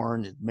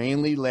corn. It's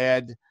mainly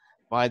led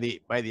by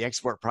the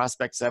export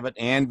prospects of it,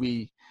 and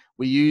we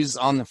use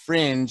on the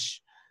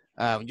fringe,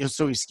 just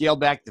so we scale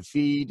back the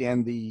feed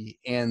and the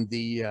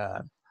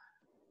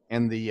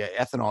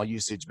ethanol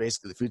usage,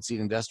 basically the food seed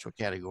industrial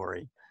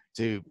category,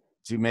 to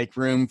make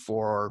room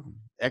for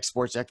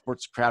exports.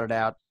 Exports crowded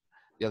out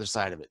the other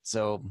side of it.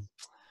 So,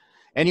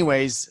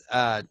 anyways,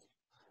 I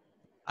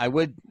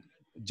would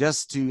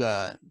just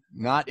to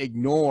not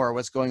ignore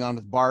what's going on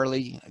with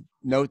barley.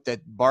 Note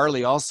that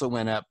barley also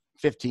went up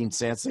 15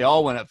 cents. They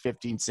all went up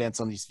 15 cents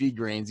on these feed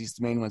grains, these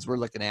main ones we're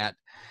looking at.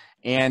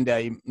 And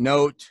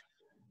note,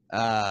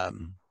 not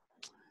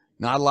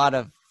a lot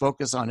of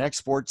focus on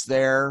exports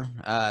there.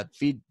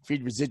 Feed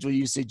residual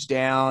usage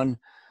down.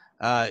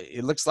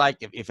 It looks like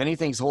if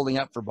anything's holding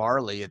up for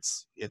barley,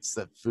 it's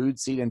the food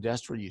seed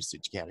industrial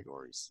usage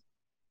categories.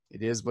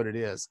 It is what it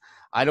is.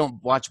 I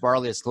don't watch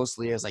barley as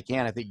closely as I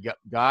can. I think,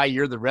 Guy,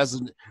 you're the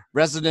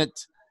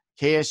resident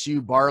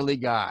KSU barley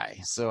guy,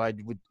 so I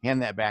would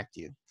hand that back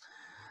to you.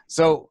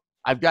 So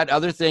I've got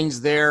other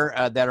things there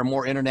that are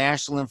more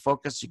international in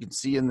focus. You can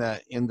see in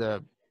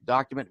the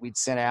document we'd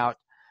sent out.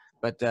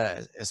 But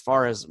as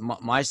far as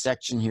my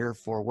section here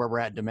for where we're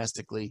at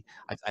domestically,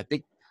 I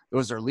think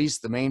those are at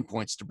least the main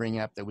points to bring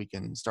up that we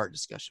can start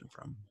discussion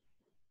from.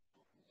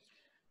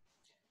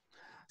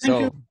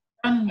 Thank you,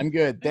 I'm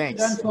good.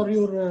 Thanks. Thank you, Dan, for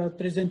your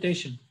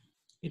presentation.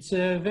 It's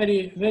a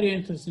very, very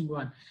interesting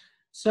one.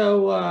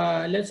 So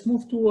let's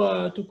move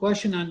to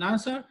question and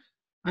answer.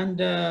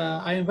 And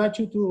I invite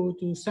you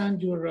to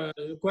send your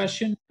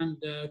question and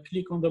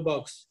click on the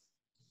box.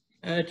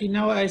 Till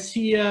now, I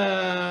see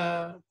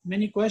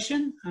many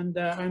questions, and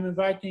I'm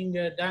inviting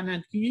Dan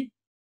and Key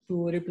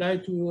to reply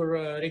to your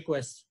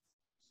request.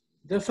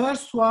 The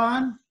first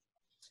one,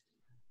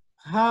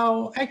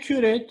 how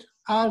accurate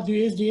are the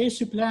USDA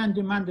supply and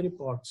demand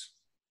reports?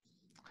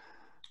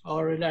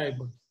 Or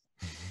reliable?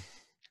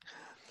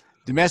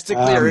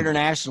 Domestically or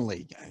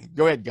internationally?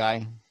 Go ahead,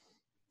 Guy.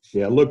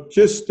 Yeah, look,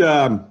 just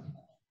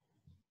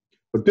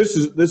but this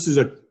is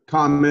a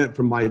comment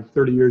from my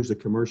 30 years of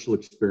commercial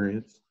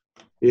experience.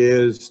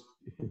 Is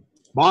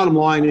bottom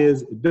line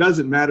is it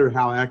doesn't matter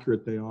how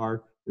accurate they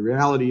are. The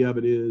reality of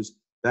it is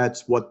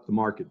that's what the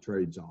market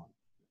trades on.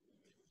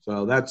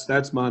 So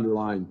that's my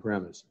underlying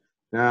premise.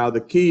 Now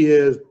the key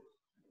is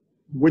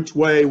which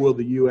way will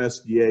the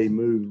USDA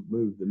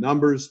move the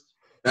numbers?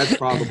 That's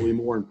probably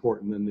more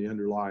important than the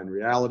underlying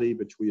reality,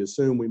 but we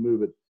assume we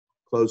move it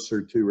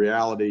closer to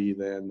reality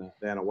than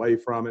away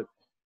from it.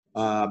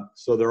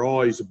 So they're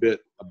always a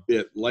bit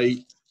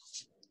late,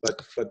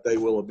 but they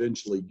will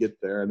eventually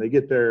get there, and they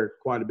get there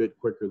quite a bit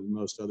quicker than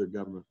most other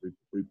government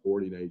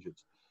reporting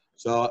agents.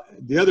 So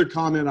the other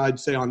comment I'd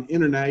say on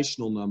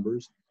international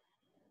numbers,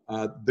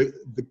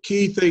 the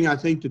key thing I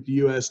think that the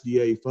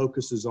USDA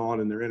focuses on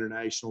in their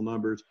international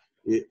numbers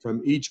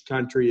from each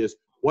country is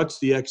what's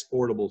the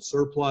exportable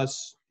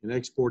surplus in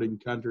exporting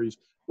countries,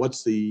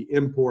 what's the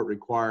import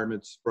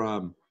requirements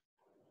from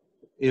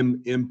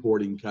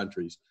importing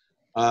countries,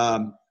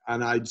 and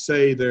I'd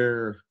say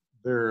they're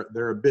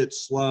a bit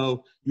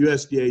slow.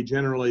 USDA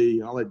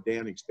generally, I'll let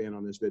Dan expand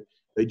on this bit.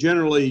 They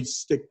generally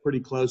stick pretty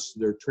close to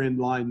their trend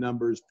line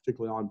numbers,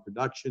 particularly on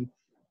production,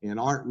 and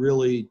aren't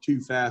really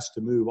too fast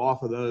to move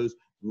off of those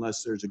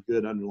unless there's a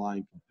good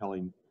underlying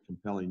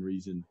compelling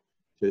reason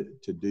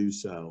to do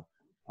so.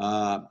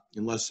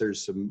 Unless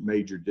there's some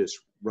major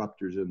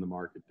disruptors in the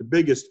market. The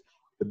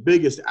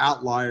biggest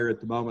outlier at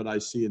the moment I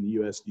see in the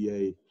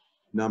USDA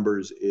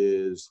numbers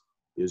is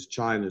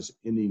China's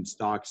ending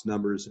stocks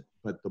numbers,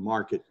 but the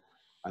market,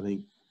 I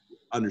think,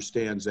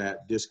 understands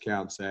that,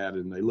 discounts that,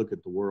 and they look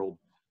at the world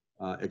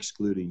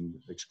excluding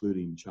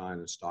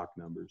China stock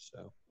numbers.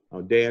 So,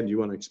 Dan, do you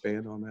want to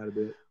expand on that a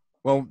bit?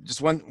 Well,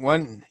 just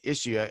one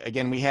issue.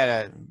 Again, we had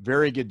a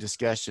very good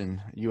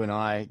discussion, you and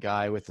I,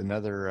 Guy, with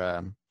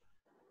another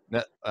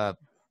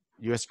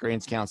U.S.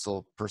 Grains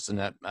Council person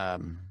that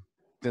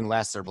didn't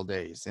last several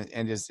days.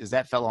 And is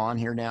that fellow on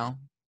here now?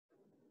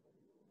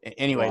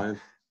 Anyway, Brian?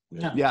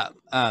 yeah,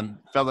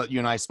 fellow that you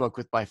and I spoke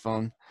with by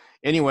phone.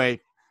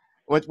 Anyway,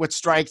 what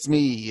strikes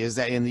me is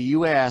that in the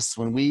U.S.,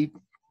 when we,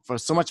 for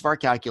so much of our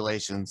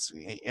calculations,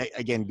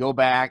 again, go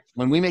back,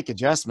 when we make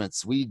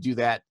adjustments, we do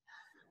that.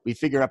 We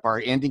figure up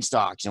our ending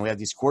stocks, and we have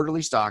these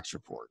quarterly stocks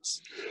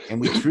reports, and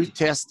we truth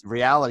test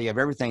reality of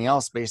everything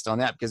else based on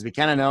that, because we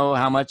kind of know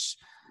how much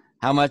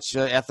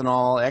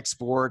ethanol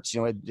exports,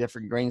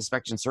 different grain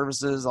inspection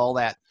services, all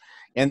that.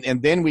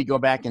 And then we go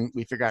back and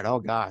we figure out, oh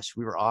gosh,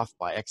 we were off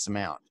by X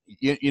amount.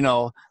 Then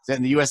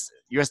the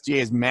USDA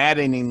is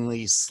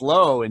maddeningly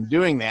slow in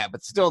doing that,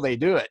 but still they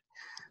do it.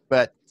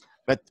 But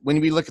when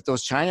we look at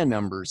those China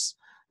numbers,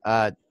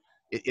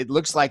 it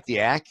looks like the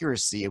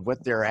accuracy of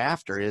what they're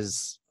after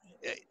is,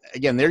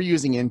 again, they're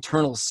using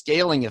internal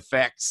scaling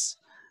effects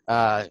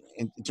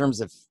in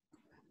terms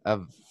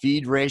of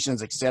feed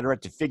rations, et cetera,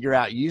 to figure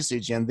out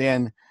usage. And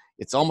then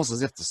it's almost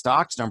as if the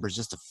stocks number is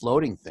just a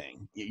floating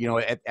thing,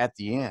 at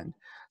the end.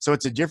 So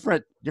it's a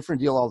different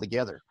deal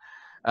altogether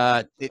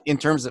in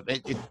terms of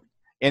it.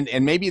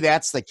 And maybe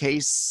that's the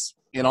case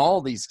in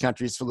all these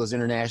countries for those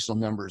international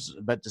numbers,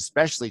 but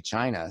especially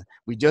China.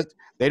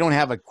 They don't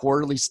have a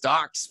quarterly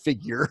stocks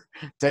figure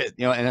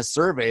in a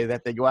survey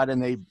that they go out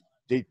and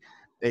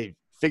they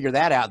figure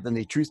that out, then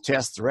they truth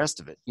test the rest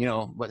of it,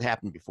 what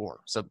happened before.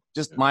 So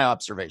just my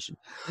observation.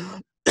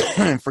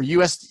 For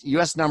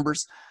U.S.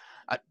 numbers,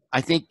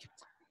 I think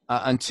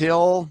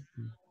until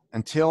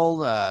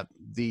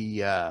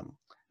the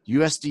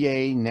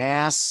USDA,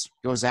 NASS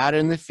goes out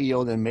in the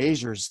field and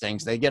measures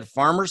things, they get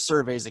farmer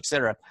surveys, et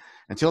cetera.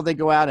 Until they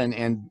go out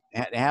and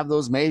have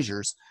those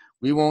measures,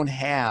 we won't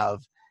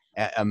have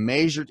a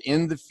measured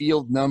in the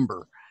field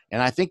number.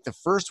 And I think the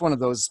first one of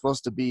those is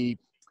supposed to be,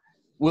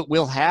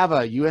 we'll have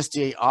a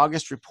USDA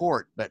August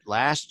report, but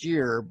last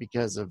year,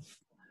 because of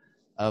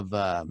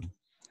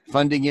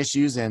funding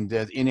issues and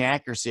the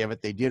inaccuracy of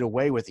it, they did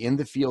away with in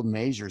the field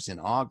measures in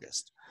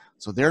August.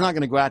 So they're not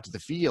going to go out to the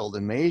field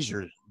and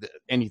measure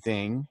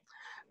anything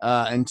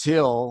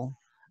until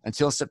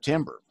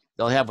September.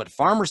 They'll have what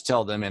farmers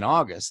tell them in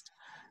August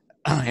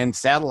and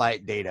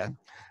satellite data,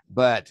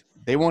 but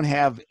they won't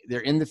have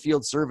their in the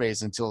field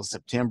surveys until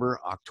September,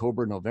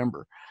 October,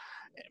 November.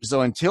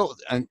 So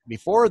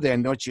before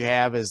then, what you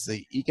have is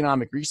the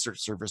Economic Research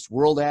Service,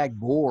 World Ag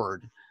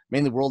Board,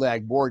 mainly World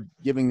Ag Board,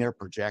 giving their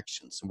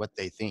projections and what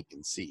they think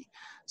and see.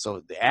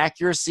 So the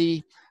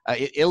accuracy,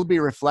 it'll be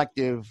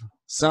reflective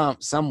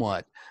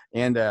somewhat.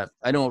 And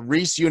I know,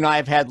 Reese, you and I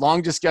have had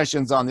long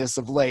discussions on this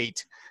of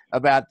late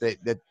about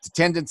the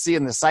tendency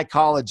and the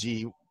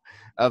psychology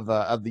of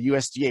the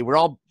USDA. We're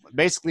all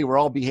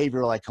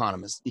behavioral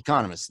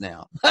economists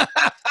now.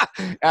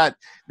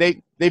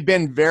 They've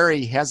been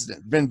very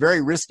hesitant, been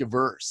very risk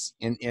averse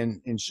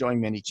in showing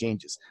many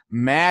changes,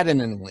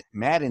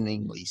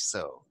 maddeningly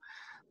so.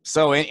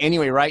 So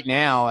anyway, right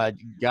now,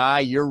 Guy,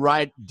 you're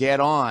right, dead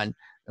on.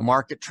 The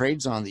market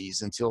trades on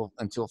these until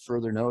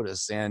further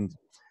notice, and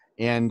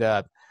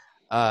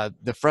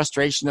The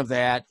frustration of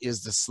that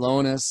is the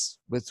slowness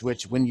with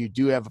which, when you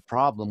do have a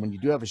problem, when you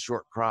do have a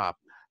short crop,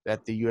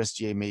 that the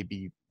USDA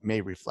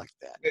may reflect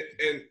that.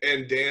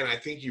 And Dan, I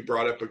think you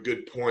brought up a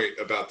good point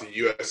about the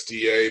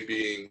USDA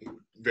being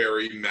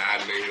very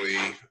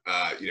maddeningly,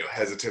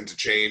 hesitant to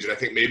change. And I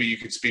think maybe you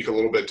could speak a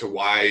little bit to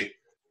why,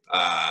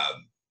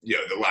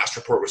 the last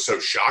report was so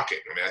shocking.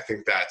 I mean, I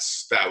think that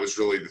was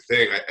really the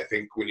thing. I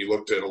think when you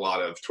looked at a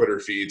lot of Twitter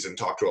feeds and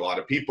talked to a lot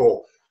of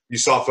people, you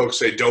saw folks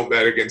say, don't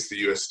bet against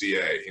the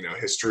USDA.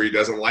 History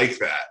doesn't like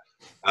that.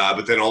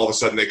 But then all of a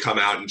sudden they come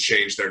out and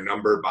change their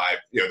number by,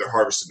 their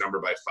harvested number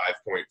by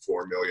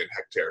 5.4 million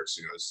hectares,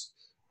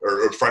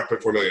 or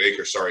 5.4 million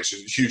acres, sorry. So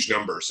it's a huge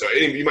number. So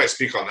you might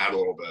speak on that a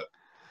little bit.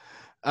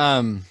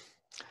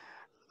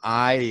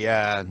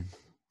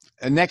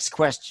 Next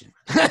question.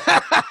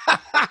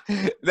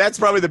 That's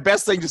probably the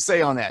best thing to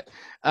say on that.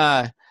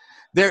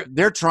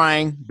 They're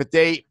trying, but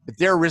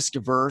they're risk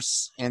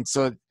averse. And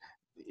so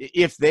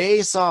if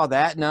they saw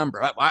that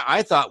number,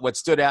 I thought what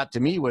stood out to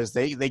me was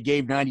they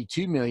gave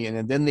 92 million,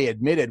 and then they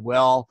admitted,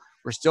 well,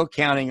 we're still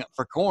counting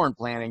for corn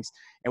plantings,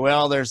 and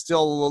well, there's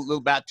still a little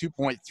about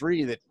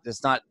 2.3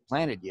 that's not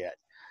planted yet.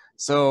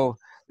 So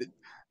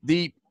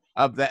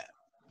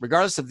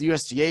regardless of the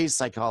USDA's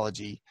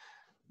psychology,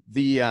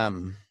 the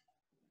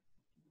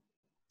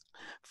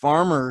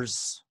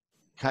farmers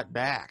cut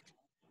back,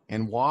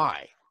 and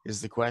why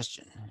is the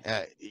question.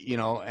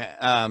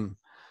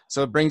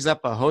 So it brings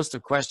up a host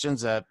of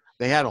questions.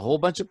 They had a whole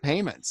bunch of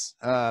payments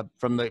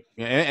from the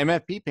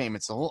MFP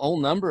payments, a whole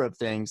number of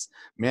things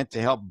meant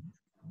to help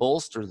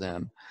bolster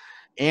them.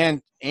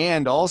 And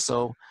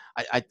also,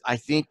 I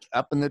think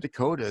up in the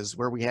Dakotas,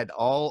 where we had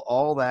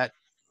all that,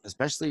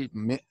 especially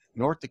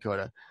North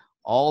Dakota,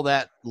 all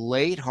that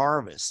late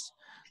harvest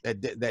that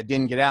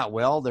didn't get out.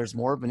 Well, there's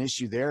more of an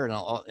issue there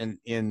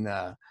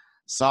in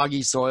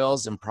soggy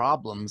soils and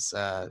problems.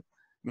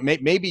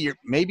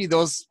 Maybe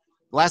those.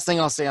 Last thing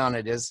I'll say on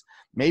it is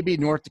maybe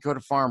North Dakota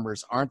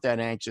farmers aren't that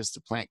anxious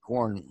to plant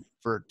corn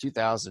for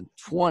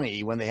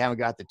 2020 when they haven't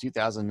got the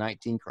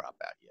 2019 crop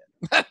out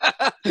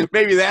yet.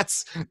 Maybe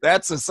that's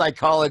the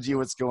psychology of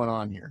what's going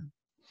on here.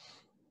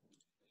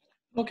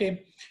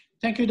 Okay,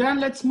 thank you,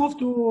 Dan. Let's move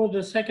to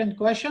the second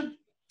question.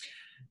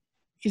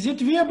 Is it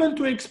viable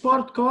to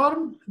export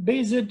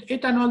corn-based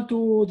ethanol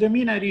to the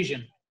MENA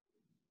region?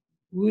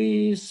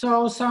 We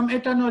saw some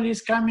ethanol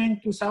is coming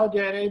to Saudi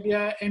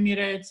Arabia,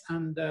 Emirates,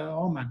 and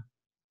Oman.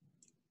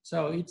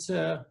 So it's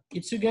a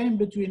game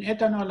between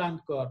ethanol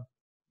and corn.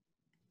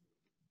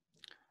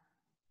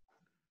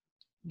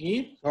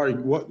 Guy? Sorry,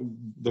 what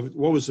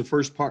was the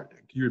first part?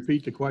 Can you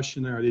repeat the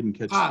question there? I didn't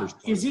catch the first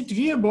part. Is it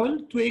viable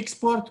to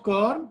export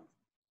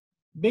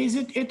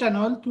corn-based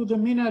ethanol to the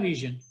MENA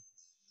region?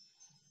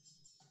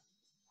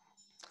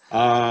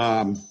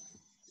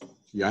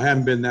 Yeah, I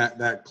haven't been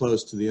that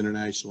close to the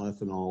international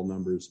ethanol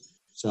numbers,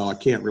 so I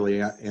can't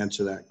really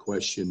answer that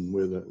question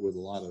with a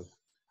lot of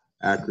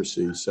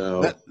accuracy.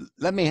 So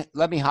let me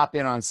hop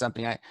in on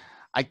something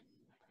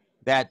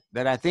that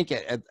I think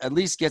at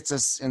least gets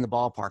us in the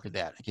ballpark of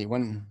that. Okay,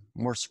 one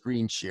more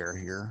screen share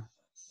here.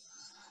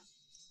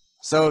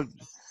 So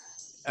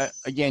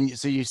again,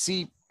 so you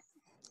see,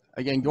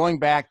 again, going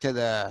back to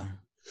the,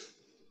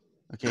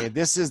 okay,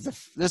 this is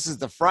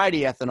the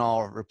Friday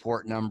ethanol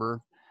report number,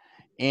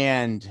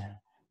 and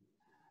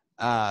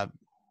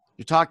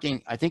you're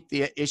talking, I think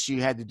the issue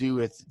had to do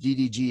with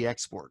DDG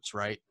exports,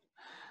 right?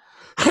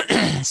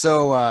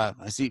 So I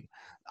see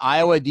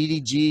Iowa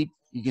DDG.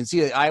 You can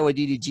see the Iowa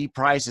DDG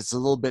price. It's a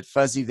little bit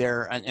fuzzy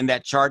there in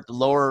that chart.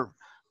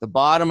 The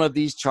bottom of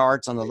these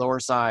charts on the lower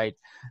side.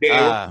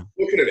 Yeah,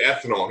 looking at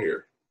ethanol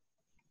here.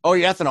 Oh,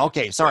 yeah, ethanol.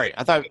 Okay, sorry.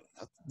 I thought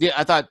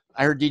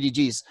I heard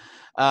DDGs.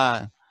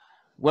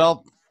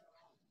 Well,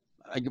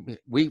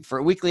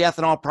 for weekly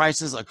ethanol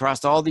prices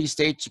across all these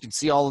states, you can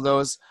see all of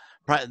those.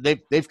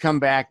 They've come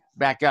back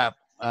up,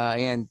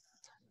 and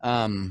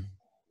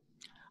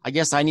I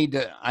guess I need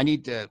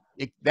to.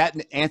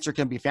 That answer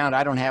can be found.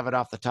 I don't have it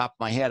off the top of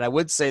my head. I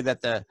would say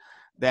that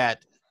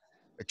that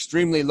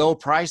extremely low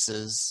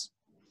prices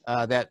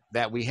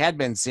that we had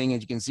been seeing,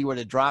 and you can see what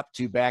it dropped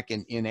to back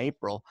in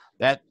April.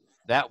 That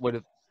would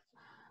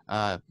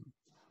have,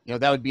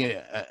 that would be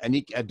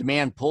a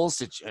demand pull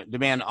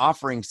demand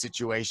offering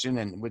situation,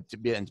 and would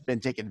been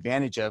taken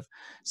advantage of.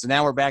 So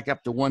now we're back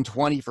up to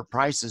 120 for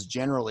prices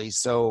generally.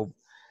 So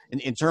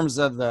in terms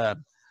of the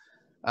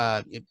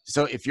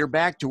so if you're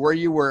back to where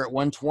you were at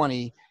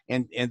 120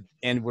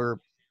 and we're,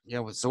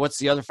 so what's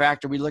the other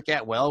factor we look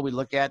at? Well, we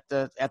look at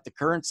the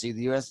currency.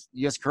 The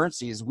U.S.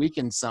 currency is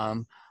weakened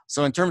some.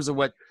 So in terms of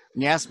when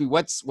you ask me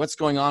what's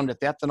going on with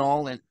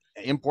ethanol and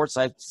imports,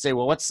 I say,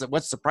 well, what's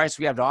the price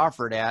we have to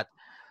offer it at?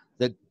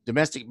 The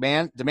domestic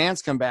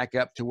demands come back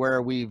up to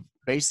where we've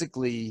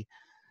basically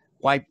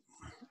wiped.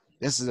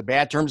 This is a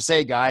bad term to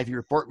say, Guy. If you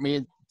report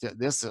me to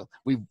this,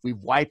 we've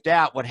wiped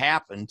out what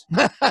happened.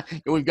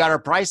 We've got our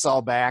price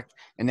all back,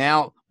 and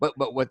now, but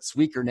what's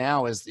weaker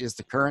now is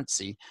the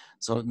currency.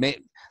 So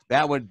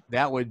that would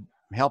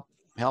help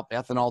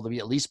ethanol to be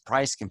at least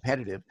price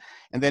competitive.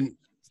 And then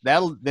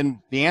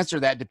then the answer to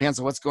that depends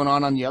on what's going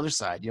on the other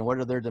side. What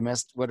are their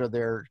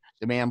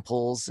demand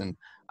pulls? And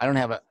I don't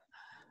have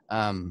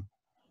an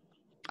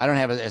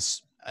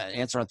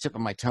answer on the tip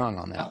of my tongue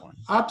on that one.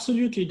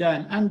 Absolutely,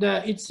 Dan. And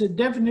it's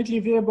definitely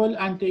viable.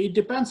 And it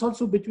depends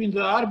also between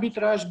the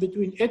arbitrage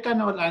between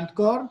ethanol and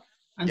corn,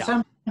 and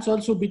sometimes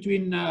also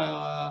between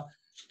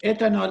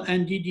ethanol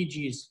and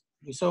DDGs.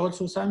 We saw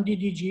also some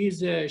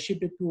DDGs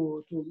shipped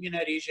to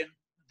MENA region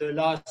the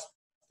last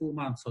 2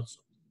 months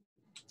also.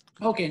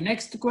 Okay,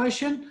 next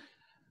question.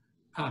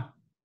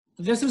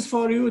 This is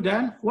for you,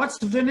 Dan. What's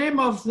the name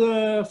of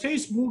the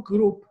Facebook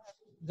group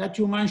that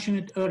you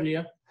mentioned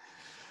earlier?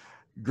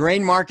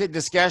 Grain market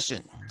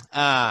discussion.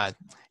 And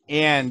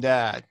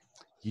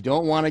you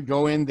don't want to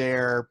go in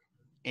there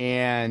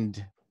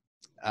and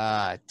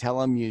tell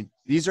them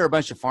these are a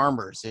bunch of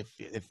farmers.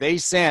 If they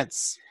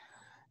sense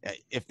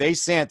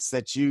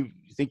that you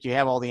think you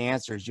have all the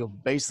answers, you'll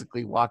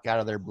basically walk out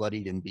of there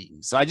bloodied and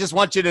beaten. So I just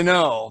want you to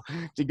know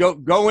to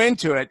go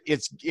into it.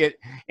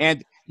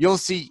 And you'll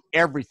see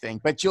everything,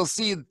 but you'll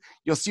see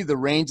the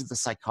range of the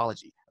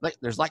psychology. Like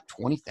there's like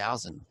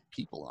 20,000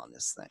 people on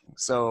this thing.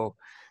 So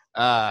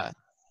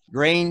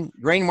grain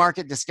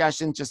market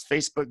discussion, just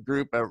Facebook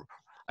group.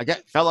 I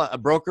got a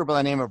broker by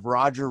the name of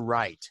Roger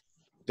Wright,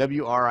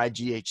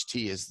 WRIGHT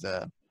is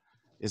the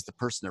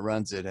person that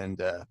runs it, and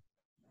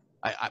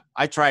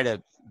I try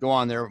to go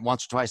on there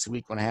once or twice a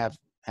week when I have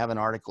an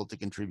article to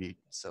contribute.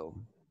 So,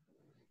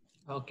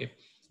 okay,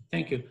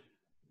 thank you.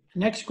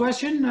 Next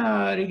question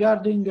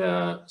regarding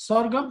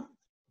sorghum.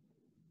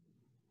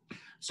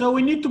 So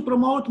we need to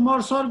promote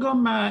more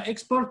sorghum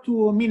export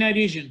to MENA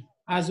region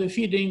as a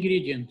feed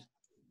ingredient.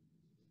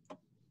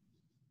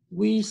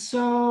 We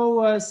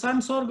saw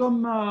some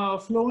sorghum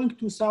flowing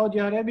to Saudi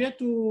Arabia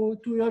 2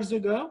 years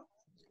ago,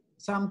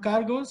 some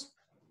cargoes,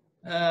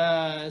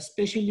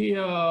 especially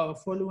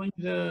following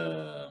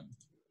the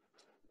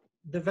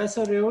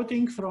vessel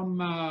routing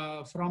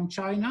from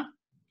China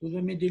to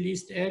the Middle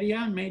East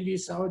area, mainly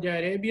Saudi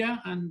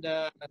Arabia, and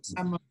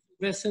some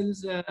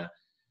vessels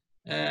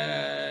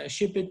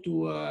shipped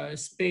to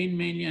Spain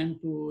mainly and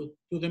to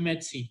the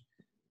Med Sea.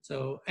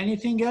 So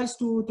anything else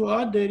to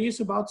add, there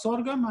is about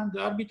sorghum and the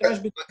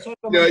arbitrage between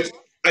sorghum?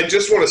 I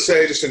just want to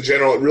say, just in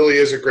general, it really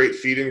is a great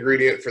feed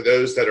ingredient for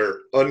those that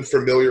are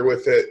unfamiliar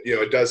with it.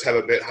 It does have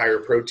a bit higher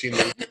protein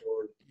than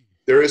corn.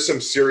 There is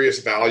some serious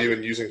value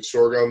in using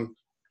sorghum.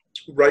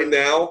 Right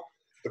now,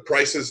 the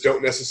prices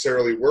don't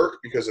necessarily work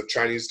because of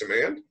Chinese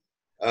demand,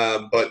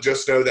 but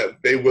just know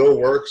that they will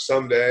work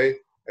someday.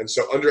 And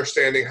so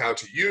understanding how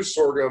to use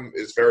sorghum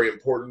is very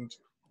important.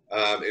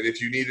 And if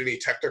you need any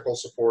technical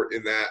support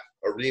in that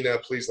arena,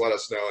 please let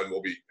us know and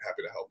we'll be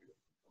happy to help you.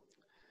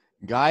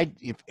 Guy,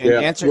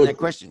 answering that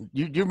question,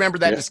 you remember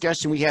that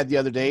discussion we had the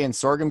other day, and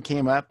sorghum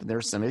came up, and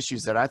there's some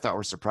issues that I thought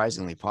were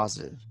surprisingly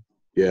positive.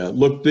 Yeah,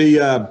 look,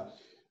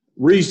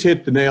 Reese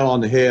hit the nail on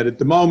the head. At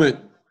the moment,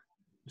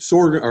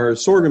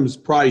 sorghum's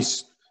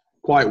priced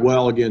quite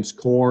well against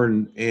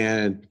corn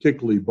and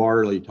particularly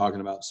barley,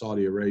 talking about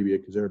Saudi Arabia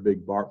because they're a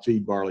big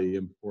feed barley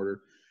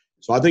importer.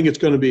 So I think it's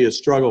going to be a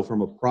struggle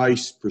from a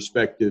price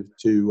perspective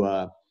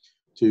to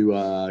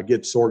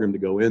get sorghum to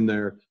go in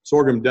there.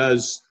 Sorghum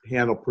does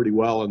handle pretty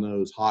well in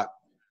those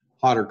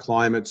hotter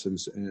climates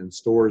and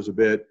stores a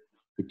bit.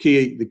 The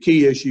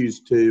key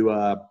issues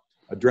to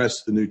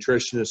address the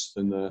nutritionists,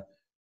 and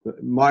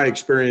my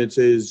experience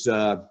is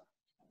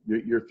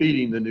you're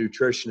feeding the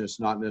nutritionist,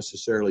 not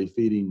necessarily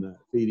feeding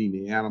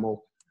the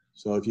animal.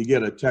 So if you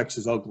get a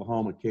Texas,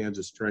 Oklahoma,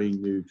 Kansas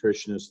trained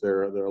nutritionist,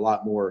 they're a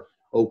lot more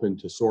open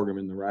to sorghum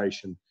in the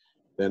ration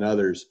than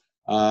others.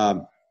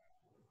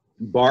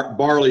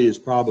 Barley is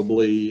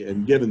probably,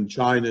 and given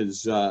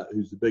China's,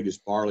 who's the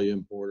biggest barley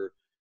importer,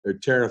 their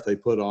tariff they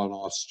put on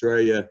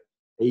Australia,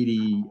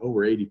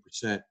 over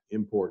 80%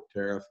 import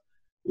tariff,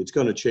 it's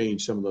going to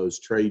change some of those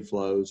trade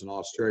flows, and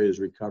Australia is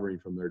recovering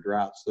from their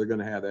droughts. They're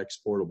going to have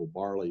exportable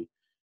barley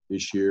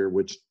this year,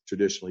 which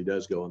traditionally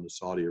does go into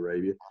Saudi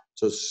Arabia.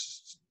 So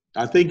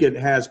I think it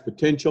has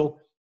potential,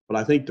 but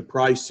I think the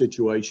price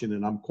situation,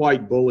 and I'm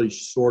quite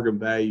bullish sorghum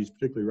values,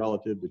 particularly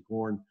relative to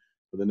corn,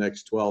 for the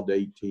next 12 to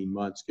 18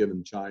 months,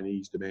 given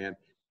Chinese demand.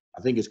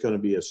 I think it's going to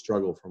be a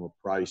struggle from a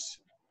price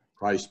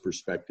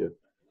perspective.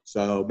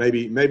 So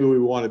maybe we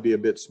want to be a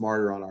bit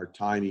smarter on our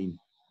timing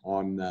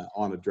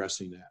on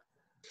addressing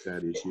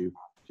that issue,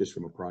 just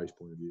from a price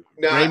point of view.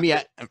 Now, Amy,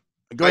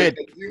 go ahead.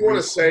 You want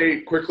to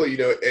say quickly,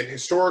 and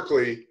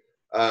historically,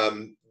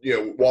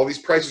 while these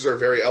prices are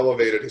very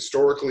elevated,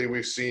 historically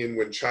we've seen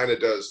when China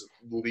does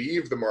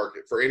leave the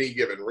market for any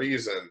given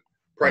reason,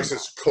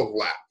 prices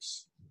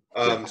collapse.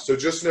 So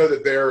just know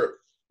that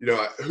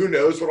who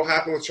knows what will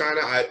happen with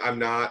China. I'm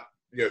not,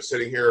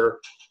 sitting here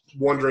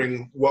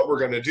wondering what we're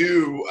going to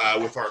do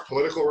with our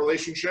political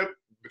relationship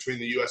between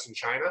the U.S. and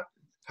China.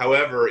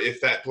 However,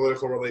 if that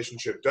political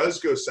relationship does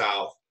go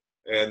south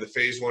and the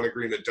Phase 1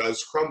 agreement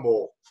does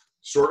crumble,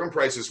 sorghum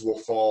prices will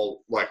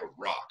fall like a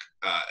rock,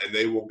 and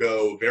they will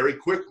go very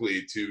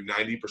quickly to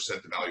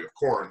 90% the value of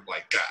corn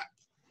like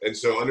that. And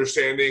so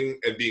understanding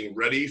and being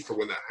ready for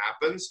when that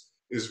happens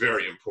is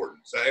very important.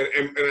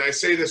 And I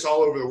say this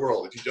all over the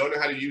world. If you don't know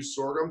how to use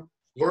sorghum,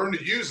 learn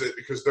to use it,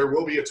 because there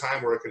will be a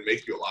time where it can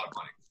make you a lot of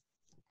money.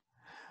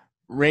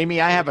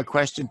 Ramey, I have a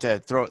question to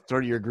throw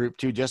to your group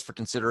too, just for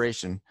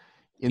consideration.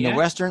 In the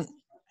Western,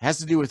 has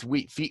to do with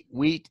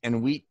wheat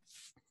and wheat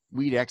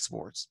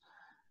exports.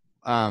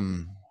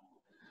 In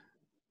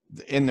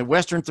the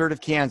Western third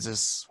of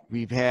Kansas,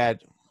 we've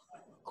had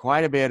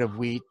quite a bit of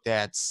wheat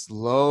that's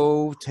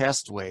low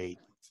test weight,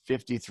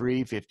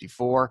 53,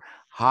 54,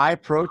 high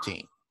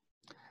protein,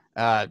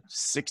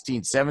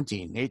 16,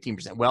 17,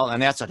 18%. Well,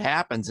 and that's what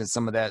happens in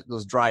some of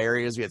those dry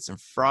areas. We had some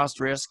frost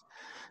risk.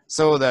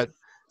 So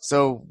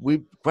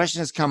question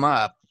has come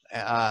up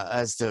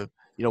as to,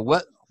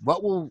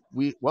 what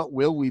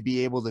will we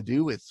be able to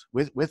do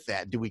with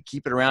that? Do we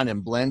keep it around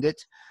and blend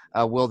it?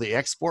 Will the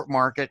export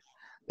market,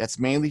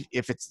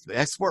 the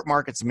export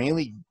market's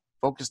mainly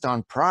focused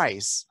on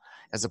price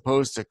as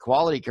opposed to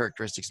quality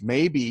characteristics,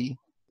 maybe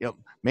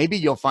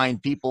you'll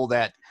find people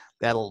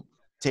that'll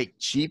take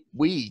cheap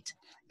wheat,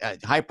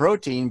 high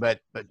protein, but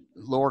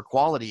lower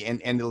quality,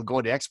 and it'll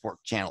go to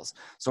export channels.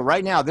 So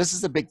right now, this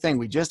is a big thing.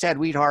 We just had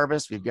wheat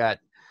harvest. We've got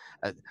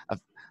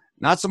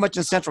not so much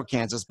in central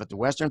Kansas, but the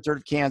western third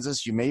of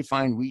Kansas, you may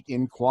find wheat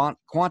in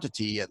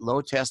quantity at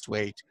low test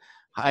weight,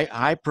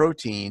 high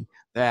protein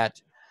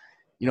that,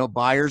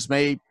 buyers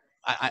may,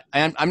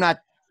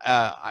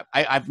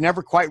 I've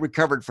never quite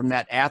recovered from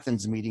that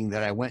Athens meeting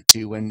that I went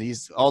to when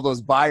all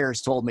those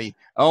buyers told me,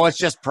 oh, it's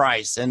just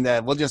price, and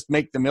we'll just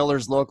make the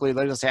millers locally.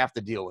 They just have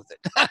to deal with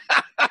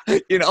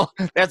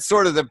it. That's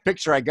sort of the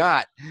picture I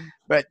got.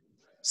 But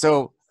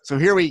so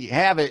here we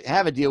have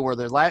a deal where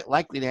they're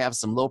likely to have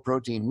some low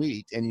protein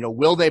wheat, and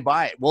will they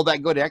buy it? Will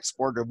that go to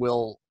export, or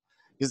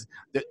because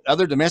the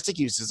other domestic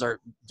uses, are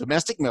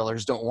domestic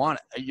millers don't want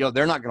it.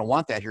 They're not going to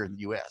want that here in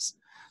the U.S.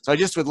 So I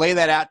just would lay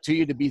that out to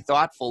you to be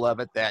thoughtful of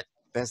it.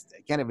 That's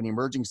kind of an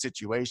emerging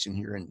situation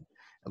here,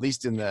 at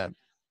least in the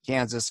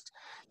Kansas,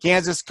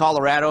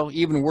 Colorado,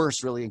 even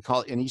worse really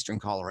in eastern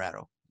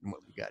Colorado than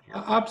what we got here.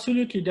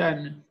 Absolutely,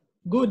 Dan.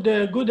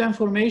 Good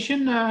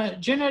information.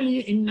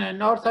 Generally in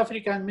North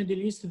Africa and Middle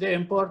East, they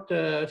import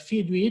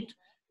feed wheat,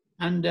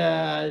 and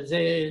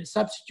they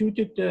substitute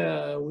it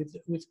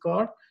with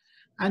corn.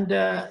 And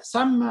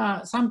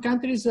some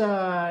countries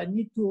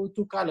need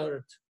to color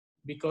it,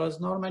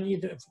 because normally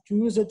to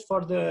use it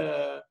for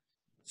the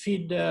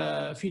feed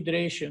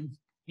ration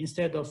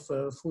instead of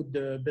food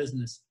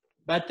business.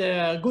 But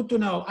good to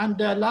know. And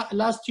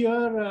last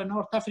year,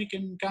 North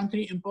African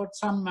country import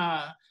some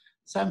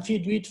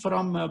feed wheat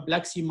from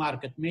Black Sea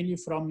market, mainly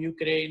from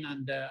Ukraine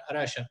and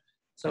Russia.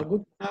 So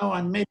good to know,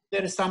 and maybe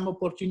there is some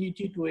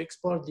opportunity to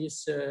export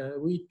this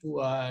wheat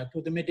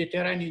to the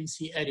Mediterranean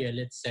Sea area,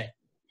 let's say.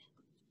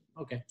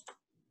 Okay.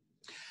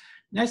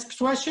 Next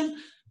question.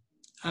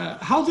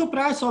 How the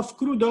price of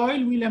crude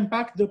oil will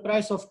impact the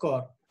price of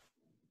corn?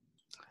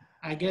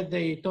 I guess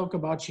they talk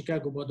about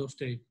Chicago Board of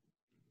Trade.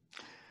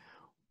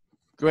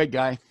 Go ahead,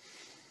 Guy.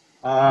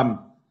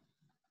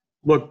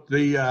 Look,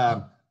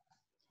 the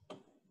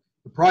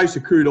price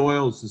of crude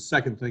oil is the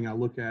second thing I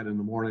look at in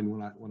the morning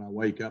when I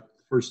wake up.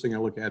 The first thing I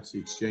look at is the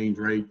exchange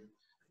rate.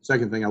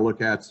 Second thing I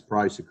look at is the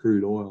price of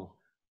crude oil.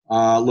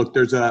 Look,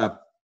 there's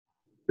a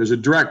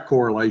direct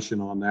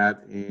correlation on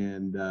that,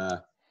 and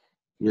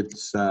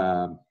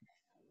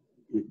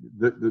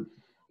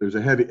there's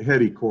a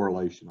heavy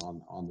correlation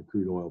on the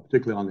crude oil,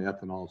 particularly on the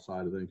ethanol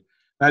side of things.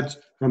 That's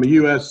from a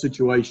U.S.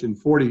 situation.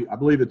 I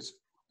believe it's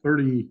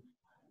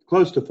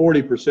close to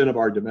 40% of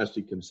our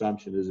domestic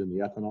consumption is in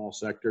the ethanol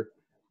sector,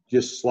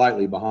 just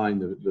slightly behind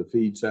the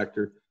feed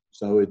sector.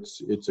 So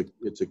it's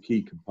a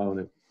key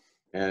component,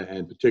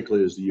 and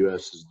particularly as the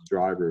U.S. is the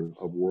driver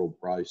of world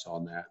price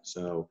on that.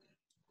 So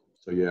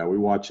yeah, we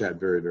watch that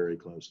very, very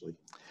closely.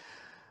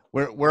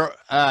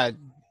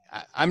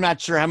 I'm not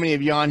sure how many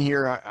of you on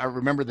here I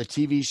remember the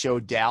TV show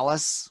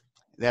Dallas.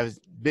 That was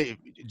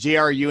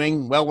J.R.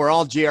 Ewing. Well, we're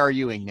all J.R.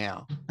 Ewing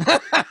now,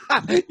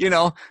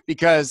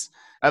 because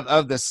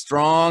of the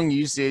strong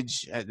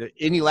usage, the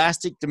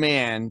inelastic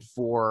demand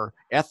for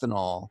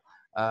ethanol,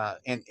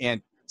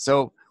 and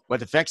so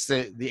what affects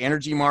the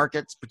energy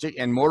markets,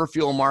 particularly and motor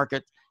fuel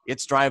market,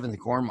 it's driving the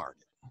corn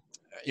market.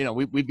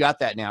 We've got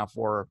that now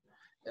for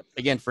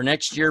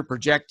next year,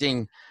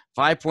 projecting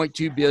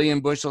 5.2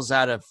 billion bushels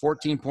out of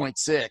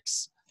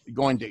 14.6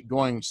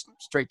 going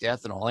straight to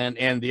ethanol,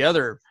 and the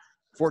other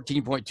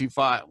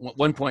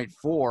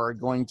 1.4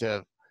 going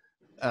to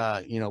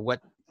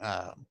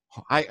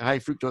high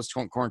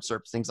fructose corn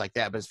syrup, things like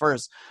that. But as far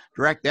as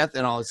direct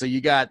ethanol, so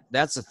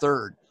that's a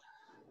third.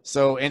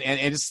 So and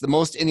it's the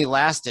most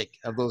inelastic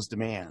of those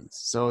demands.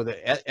 So the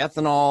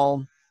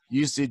ethanol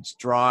usage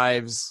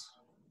drives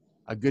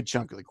a good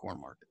chunk of the corn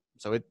market.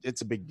 So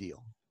it's a big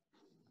deal.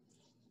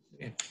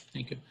 Okay,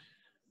 thank you.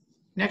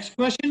 Next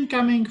question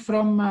coming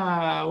from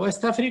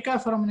West Africa,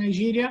 from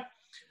Nigeria.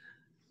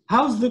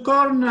 How's the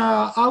corn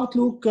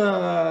outlook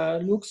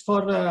looks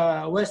for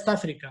West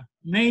Africa,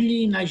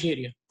 mainly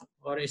Nigeria,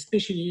 or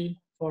especially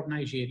for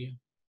Nigeria?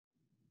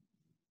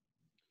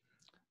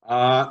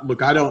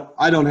 Look, I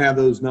don't have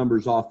those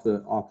numbers off the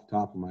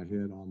top of my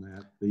head on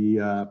that.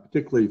 The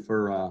particularly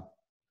for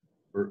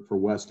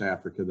West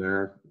Africa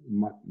there,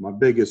 the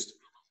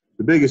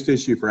biggest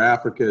issue for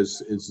Africa is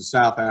the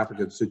South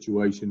African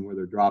situation where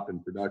they're dropping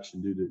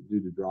production due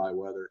to dry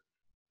weather,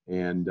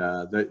 and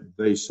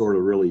they sort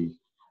of really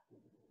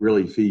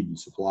feed and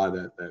supply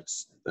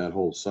that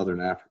whole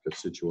Southern Africa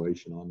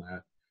situation on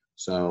that.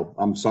 So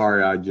I'm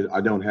sorry,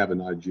 I don't have a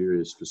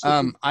Nigeria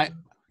specific.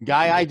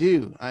 I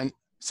do.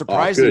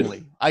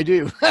 Surprisingly, I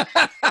do.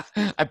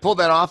 I pulled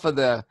that off of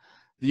the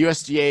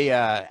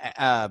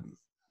USDA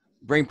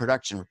grain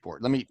production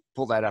report. Let me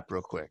pull that up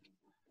real quick.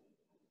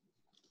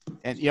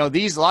 And a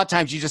lot of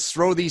times you just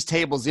throw these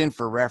tables in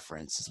for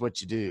reference. Is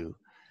what you do.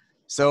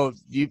 So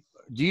do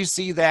you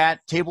see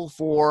that table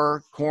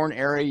for corn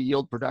area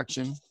yield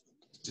production?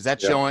 Is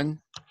that showing?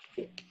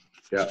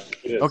 Yeah.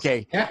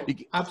 Okay. Yeah.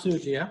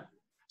 Absolutely. Yeah.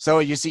 So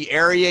you see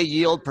area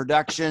yield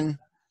production.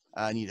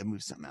 I need to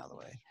move something out of the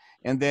way.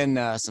 And then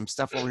some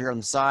stuff over here on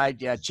the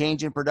side. Yeah,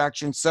 change in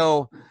production.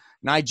 So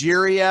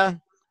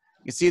Nigeria,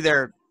 you see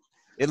there,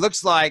 it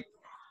looks like,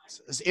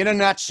 in a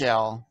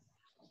nutshell,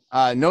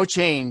 no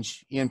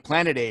change in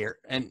planted area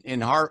and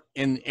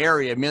in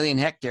area, million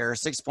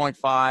hectares,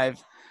 6.5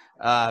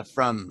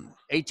 from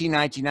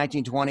 1819,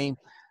 1920.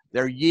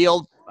 Their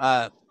yield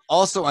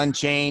also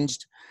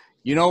unchanged.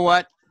 You know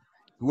what?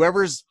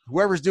 Whoever's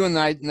doing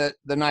the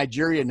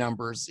Nigeria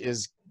numbers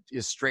is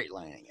straight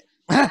lining it.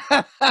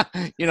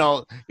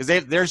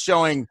 Because they're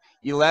showing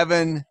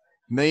 11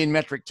 million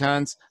metric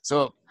tons.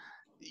 So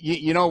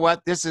you know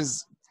what? This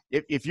is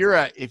if you're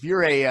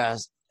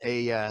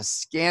a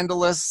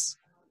scandalous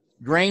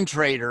grain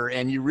trader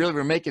and you really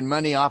were making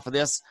money off of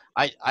this,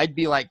 I'd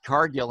be like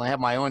Cargill and have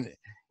my own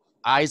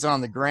eyes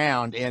on the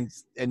ground and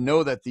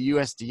know that the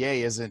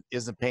USDA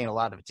isn't paying a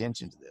lot of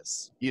attention to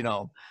this.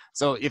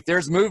 So if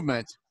there's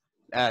movement,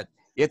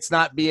 it's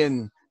not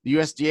being, the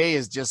USDA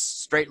is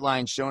just straight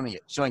line showing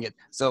it.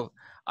 So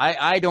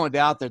I don't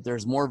doubt that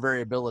there's more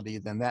variability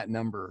than that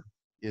number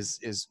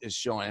is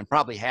showing, and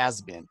probably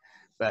has been.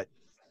 But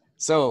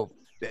so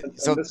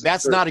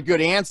that's not a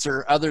good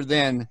answer, other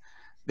than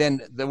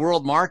the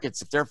world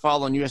markets. If they're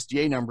following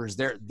USDA numbers,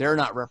 they're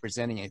not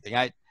representing anything.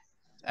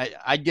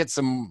 I'd get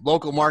some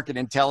local market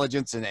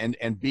intelligence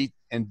and beat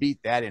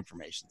that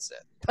information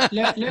set.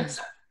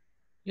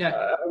 Yeah.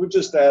 I would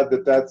just add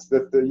that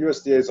the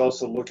USDA is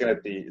also looking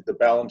at the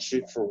balance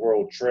sheet for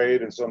world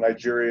trade, and so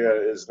Nigeria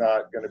is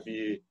not going to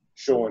be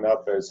showing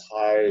up as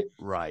high,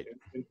 right,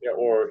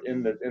 or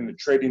in the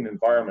trading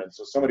environment.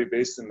 So somebody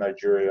based in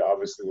Nigeria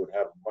obviously would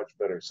have a much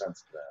better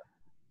sense of that.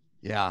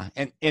 Yeah,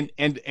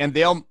 and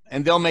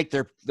they'll make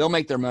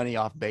their money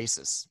off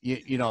basis,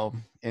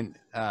 in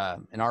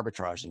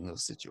arbitraging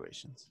those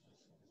situations.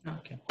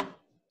 Okay.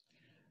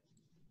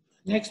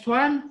 Next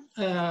one,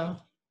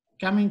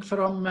 coming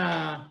from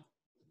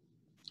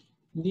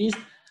this,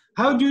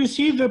 how do you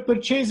see the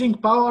purchasing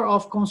power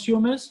of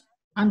consumers,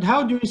 and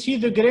how do you see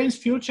the grains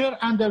future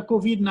under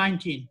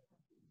COVID-19?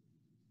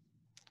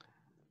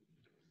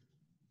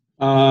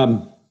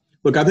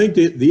 Look, I think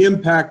the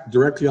impact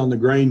directly on the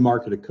grain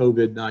market of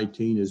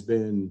COVID-19 has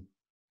been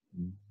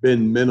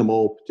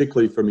minimal,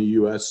 particularly from a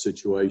U.S.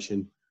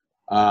 situation.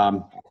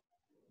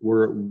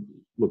 We're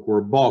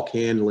a bulk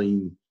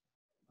handling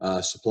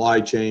supply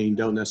chain,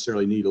 don't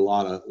necessarily need a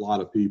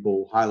lot of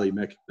people, highly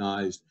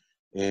mechanized,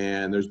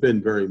 and there's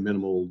been very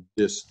minimal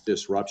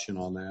disruption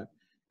on that.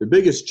 The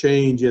biggest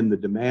change in the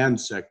demand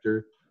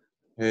sector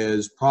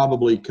has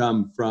probably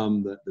come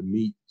from the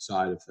meat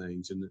side of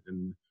things,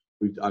 and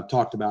I've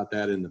talked about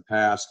that in the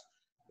past.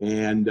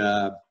 And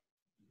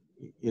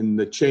in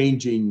the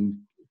change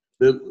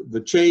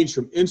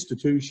from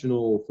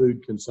institutional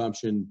food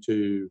consumption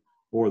to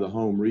more of the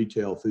home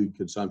retail food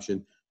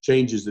consumption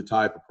changes the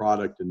type of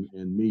product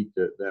and meat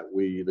that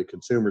the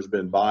consumer's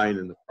been buying,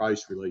 and the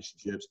price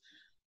relationships.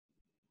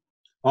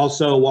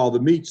 Also, while the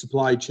meat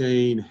supply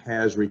chain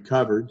has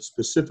recovered,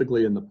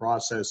 specifically in the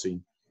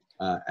processing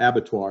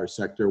abattoir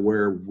sector,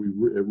 where we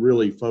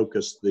really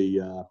focused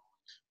the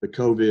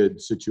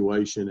COVID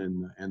situation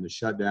and the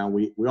shutdown,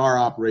 we are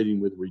operating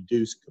with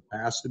reduced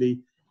capacity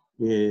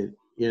in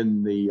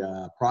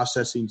the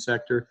processing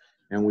sector,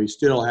 and we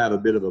still have a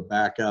bit of a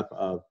backup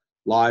of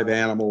live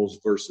animals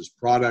versus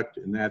product,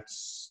 and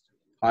that's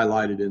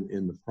highlighted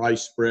in the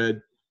price spread.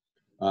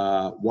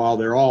 While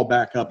they're all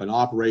back up and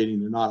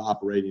operating, they're not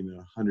operating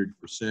at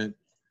 100%,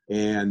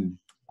 and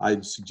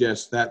I'd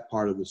suggest that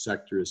part of the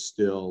sector is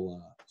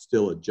still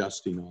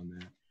adjusting on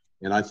that.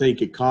 And I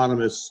think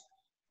economists,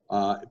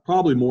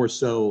 probably more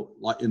so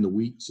like in the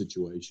wheat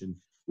situation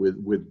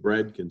with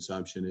bread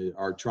consumption,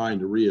 are trying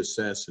to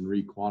reassess and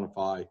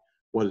re-quantify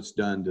what it's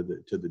done to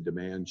the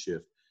demand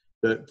shift.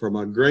 But from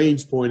a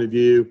grains point of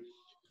view,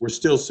 we're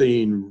still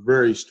seeing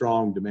very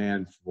strong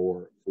demand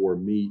for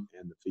meat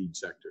and the feed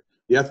sector.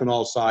 The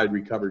ethanol side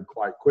recovered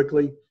quite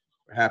quickly.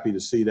 We're happy to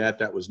see that.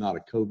 That was not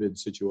a COVID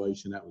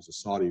situation. That was a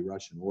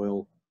Saudi-Russian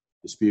oil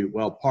dispute.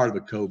 Well, part of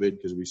a COVID,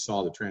 because we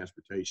saw the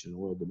transportation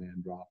and oil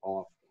demand drop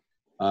off.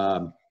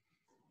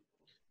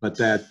 but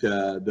that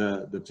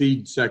the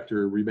feed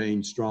sector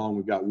remains strong.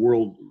 We've got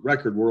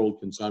record world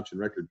consumption,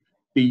 record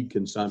feed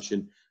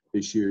consumption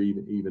this year,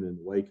 even in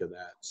the wake of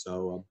that.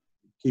 So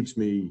keeps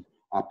me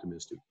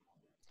optimistic.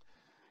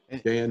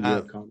 Dan, do you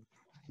have comments?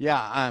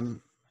 Yeah,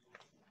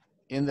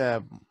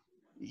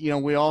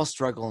 we all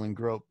struggle and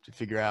grope to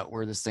figure out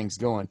where this thing's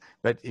going.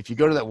 But if you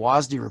go to that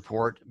WASDE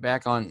report,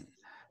 back on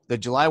the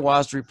July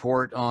WASDE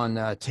report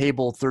on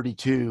table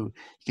 32, you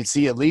can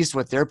see at least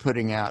what they're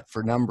putting out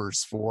for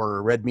numbers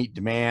for red meat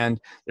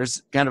demand.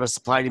 There's kind of a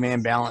supply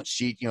demand balance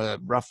sheet, a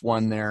rough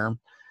one there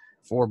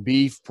for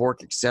beef,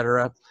 pork,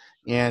 etc.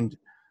 And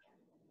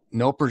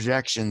no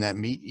projection that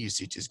meat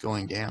usage is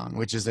going down,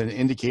 which is an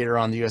indicator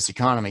on the U.S.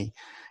 economy.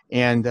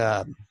 And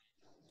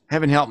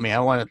heaven help me, I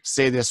want to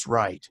say this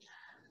right.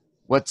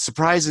 What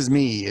surprises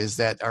me is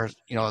that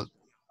the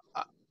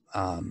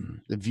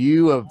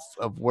view of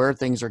where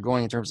things are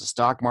going in terms of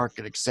stock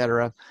market, et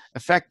cetera,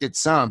 affected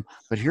some.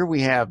 But here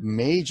we have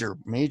major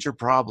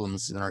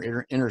problems in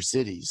our inner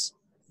cities.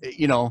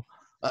 A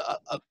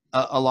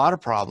lot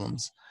of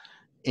problems,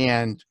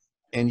 and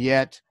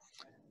yet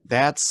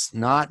that's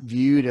not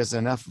viewed as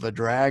enough of a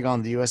drag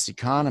on the U.S.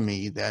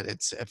 economy that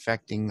it's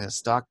affecting the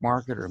stock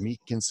market or meat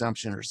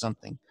consumption or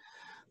something.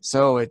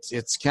 So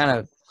it's kind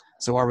of,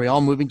 so are we all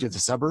moving to the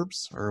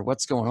suburbs or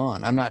what's going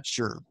on? I'm not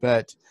sure,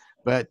 but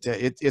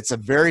it's a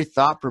very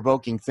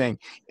thought-provoking thing.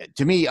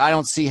 To me, I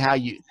don't see how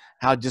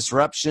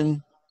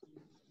disruption,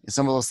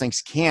 some of those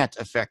things can't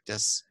affect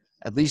us,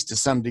 at least to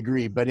some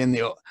degree. But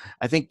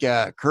I think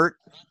Kurt,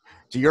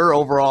 to your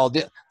overall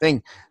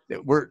thing,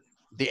 that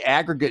the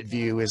aggregate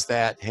view is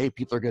that, hey,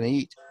 people are going to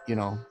eat,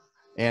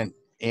 and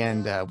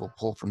we'll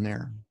pull from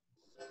there.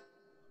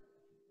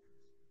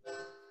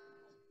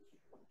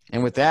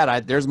 And with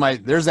that, there's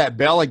that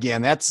bell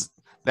again. That's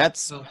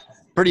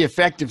pretty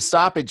effective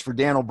stoppage for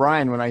Dan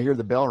O'Brien when I hear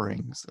the bell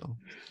ring. So,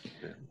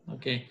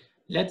 okay,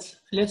 let's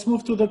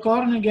move to the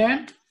corn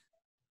again.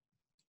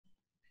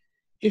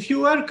 If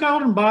you were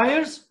corn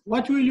buyers,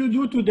 what will you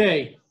do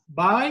today?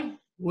 Buy,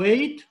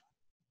 wait?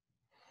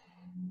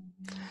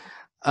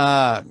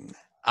 I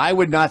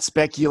would not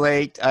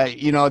speculate.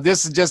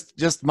 This is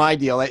just my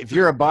deal. If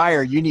you're a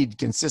buyer, you need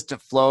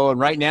consistent flow, and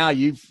right now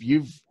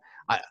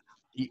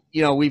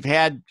we've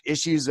had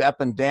issues up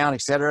and down,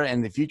 et cetera,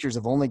 and the futures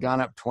have only gone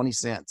up 20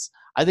 cents.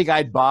 I think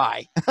I'd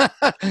buy.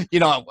 I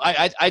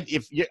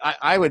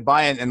would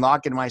buy and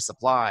lock in my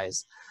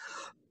supplies.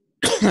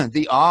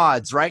 The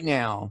odds right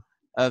now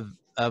of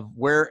the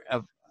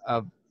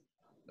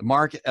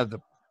market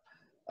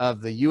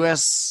of the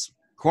U.S.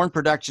 corn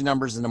production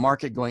numbers in the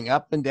market going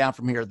up and down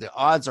from here, the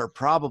odds are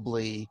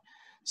probably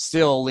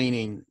still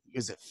leaning,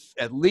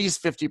 at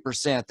least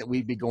 50% that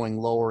we'd be going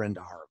lower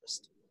into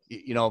harvest.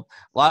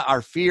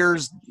 Our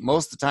fears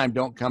most of the time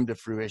don't come to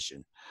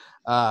fruition.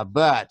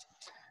 But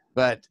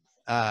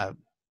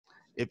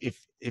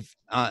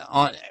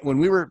when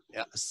we were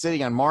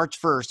sitting on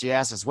March 1st, you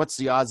asked us, what's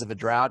the odds of a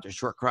drought or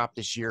short crop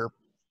this year?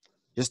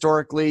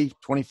 Historically,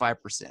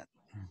 25%.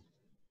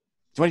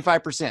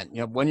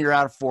 25%. 1 year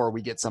out of 4,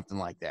 we get something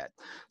like that.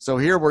 So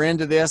here we're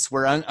into this.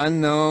 We're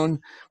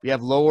unknown. We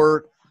have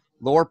lower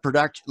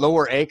production,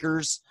 lower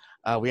acres.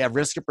 We have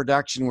risk of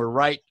production. We're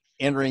right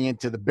entering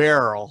into the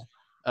barrel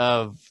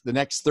of the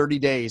next 30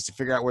 days to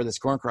figure out where this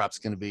corn crop's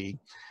going to be.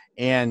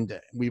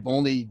 And with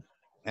a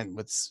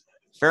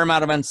fair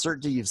amount of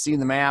uncertainty, you've seen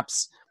the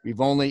maps.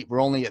 We're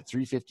only at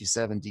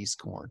 357 D's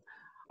corn.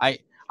 I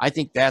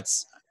think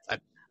that's,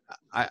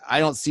 I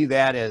don't see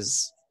that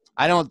as,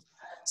 I don't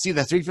see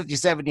the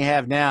 357 you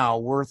have now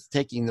worth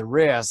taking the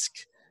risk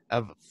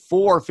of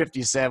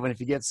 457 if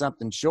you get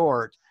something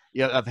short,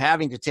 of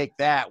having to take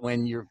that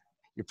when you're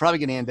probably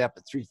going to end up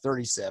at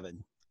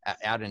 337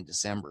 out in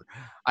December.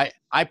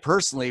 I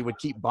personally would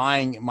keep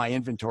buying my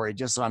inventory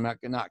just so I'm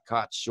not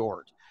caught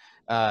short.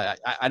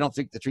 I don't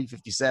think the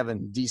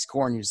 357 D's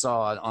corn you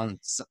saw on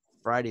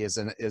Friday is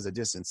a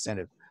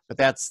disincentive, but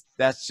that's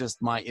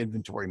just my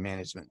inventory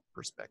management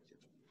perspective.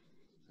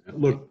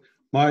 Look,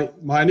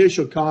 my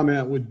initial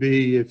comment would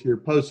be, if you're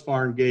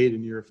post-farm gate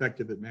and you're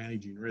effective at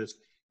managing risk,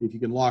 if you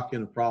can lock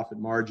in a profit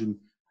margin,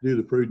 do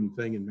the prudent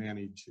thing and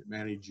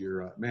manage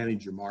your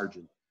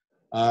margin.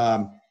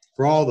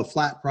 For all the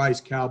flat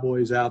price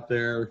cowboys out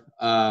there,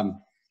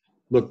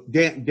 look,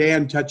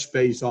 Dan touched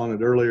base on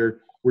it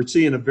earlier. We're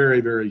seeing a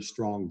very, very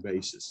strong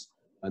basis,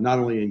 not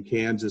only in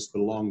Kansas,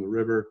 but along the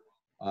river.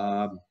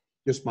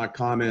 Just my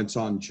comments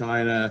on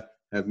China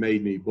have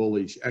made me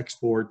bullish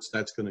exports.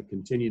 That's going to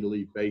continue to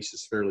leave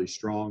basis fairly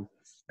strong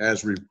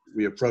as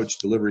we approach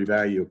delivery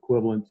value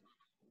equivalent.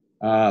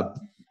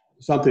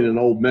 Something an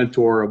old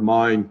mentor of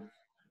mine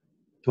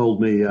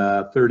told me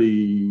 30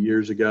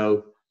 years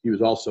ago. He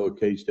was also a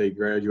K-State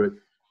graduate.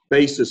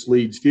 Basis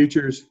leads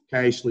futures,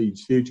 cash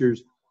leads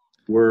futures.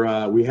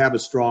 We have a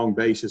strong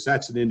basis.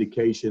 That's an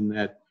indication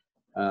that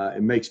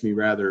it makes me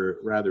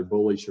rather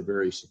bullish or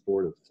very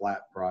supportive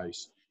flat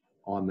price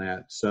on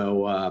that.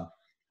 So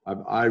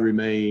I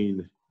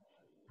remain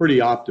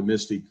pretty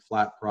optimistic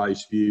flat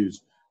price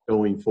views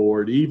going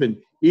forward.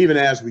 Even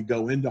as we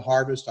go into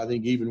harvest, I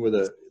think even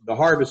with the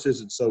harvest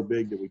isn't so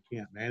big that we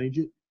can't manage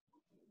it.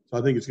 So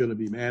I think it's going to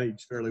be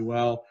managed fairly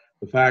well.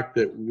 The fact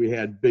that we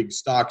had big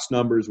stocks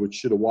numbers, which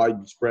should have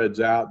widened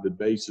spreads out, the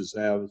basis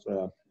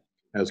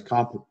has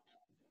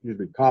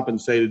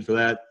compensated for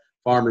that.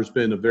 Farmer's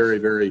been a very,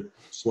 very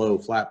slow,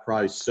 flat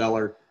price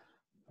seller.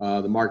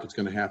 The market's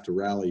going to have to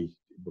rally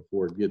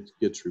before it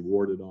gets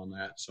rewarded on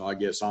that. So I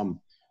guess I'm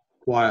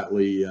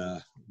quietly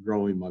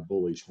growing my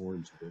bullish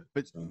horns a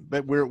bit.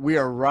 But we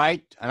are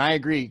right, and I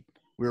agree.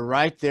 We're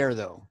right there,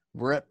 though.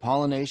 We're at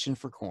pollination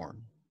for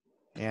corn,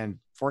 and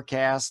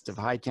forecast of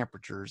high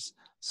temperatures.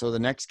 So the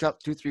next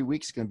 2-3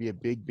 weeks is going to be a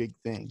big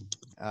thing.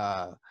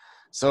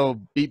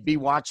 So be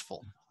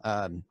watchful.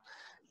 And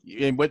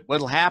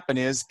what'll happen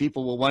is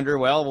people will wonder,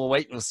 well, we'll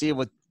wait and we'll see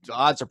what the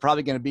odds are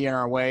probably going to be in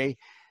our way,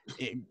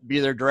 be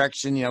their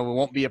direction. You know, it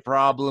won't be a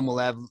problem. We'll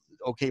have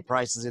okay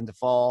prices into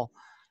fall.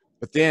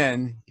 But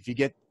then if you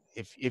get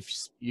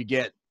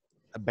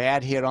a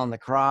bad hit on the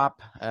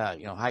crop,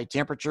 you know, high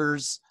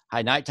temperatures,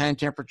 high nighttime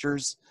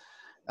temperatures,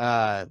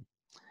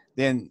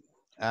 then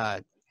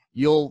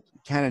you'll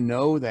kind of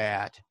know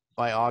that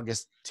by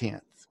August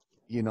 10th.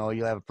 You know,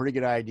 you'll have a pretty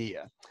good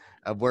idea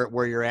of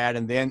where you're at,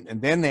 and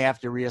then they have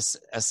to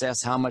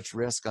reassess how much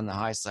risk on the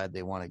high side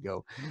they want to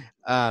go.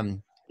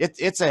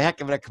 It's a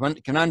heck of a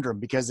conundrum,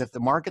 because if the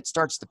market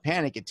starts to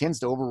panic, it tends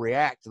to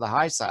overreact to the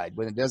high side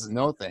when it doesn't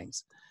know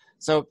things.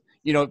 So,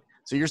 you know,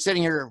 so you're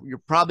sitting here, you're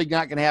probably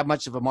not going to have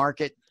much of a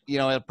market. You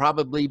know, it'll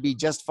probably be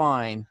just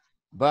fine,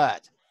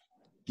 but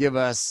give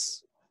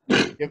us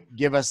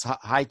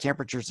high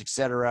temperatures,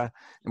 etc.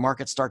 The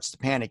market starts to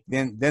panic.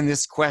 Then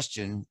this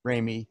question,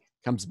 Ramey,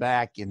 comes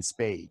back in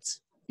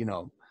spades. You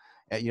know,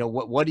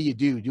 what do you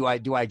do?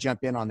 Do I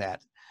jump in on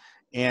that?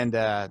 And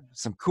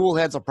some cool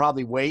heads will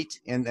probably wait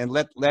and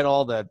let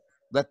the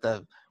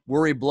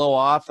worry blow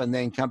off, and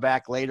then come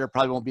back later.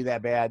 Probably won't be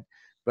that bad,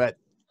 but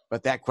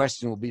that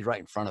question will be right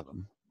in front of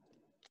them.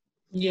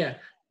 Yeah,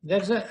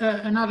 there's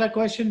another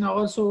question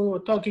also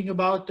talking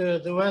about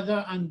the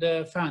weather and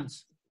the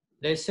funds.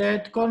 They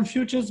said corn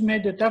futures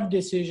made a tough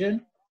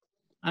decision,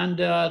 and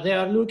they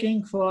are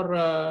looking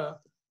for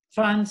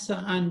funds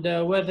and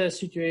weather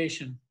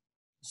situation.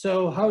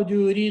 So how do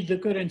you read the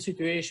current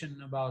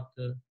situation about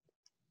the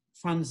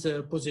funds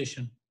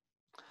position?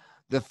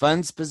 The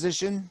funds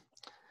position?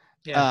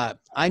 Yeah.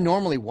 I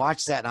normally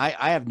watch that.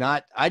 And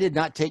I did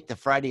not take the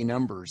Friday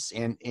numbers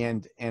and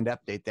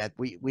update that.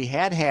 We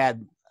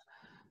had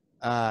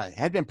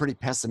been pretty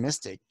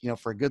pessimistic, you know,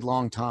 for a good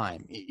long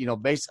time, you know,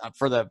 based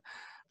for the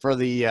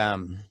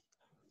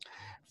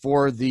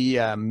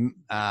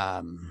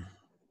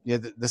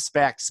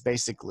specs,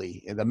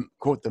 basically, the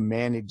quote, the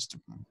managed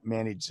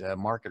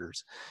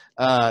marketers.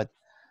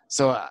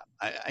 So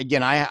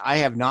again, I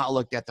have not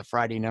looked at the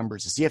Friday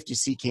numbers. The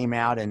CFTC came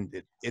out,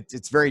 and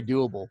it's very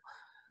doable.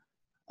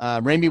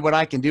 Maybe what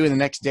I can do in the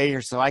next day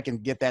or so, I can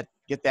get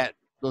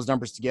those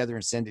numbers together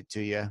and send it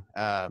to you.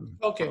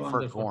 Okay, for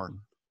wonderful. corn.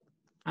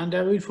 And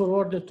I will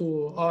forward it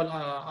to all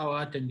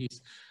our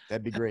attendees.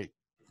 That'd be great.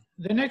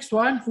 The next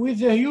one, with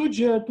the huge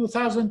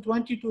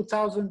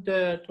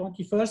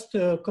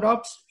 2020-2021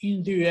 crops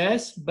in the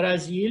US,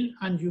 Brazil,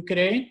 and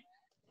Ukraine,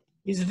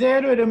 is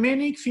there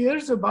remaining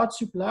fears about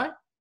supply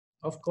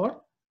of corn?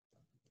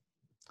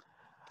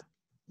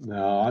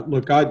 No,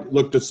 look,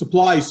 the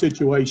supply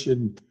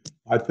situation,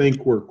 I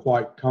think we're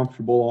quite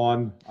comfortable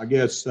on. I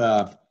guess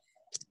I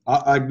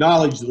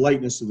acknowledge the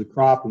lateness of the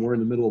crop, and we're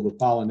in the middle of the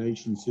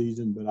pollination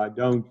season, but I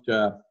don't.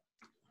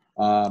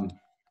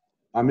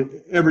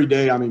 Every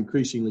day I'm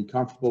increasingly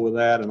comfortable with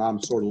that, and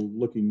I'm sort of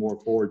looking more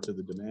forward to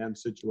the demand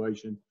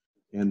situation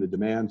and the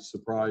demand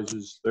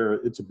surprises.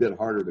 It's a bit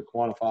harder to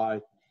quantify.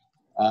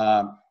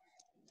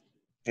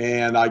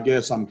 And I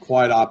guess I'm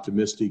quite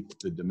optimistic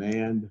the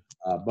demand,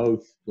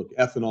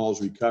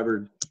 ethanol's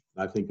recovered,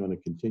 and I think going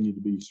to continue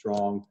to be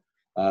strong.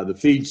 The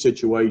feed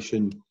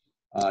situation,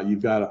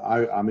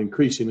 I'm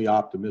increasingly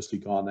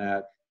optimistic on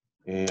that.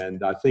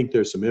 And I think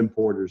there's some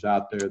importers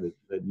out there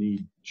that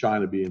need,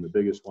 China being the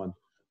biggest one,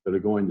 that are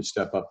going to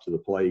step up to the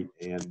plate.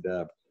 And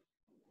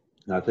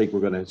I think we're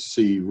going to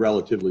see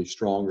relatively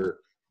stronger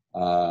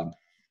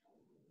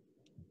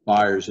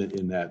buyers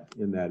in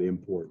that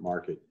import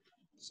market.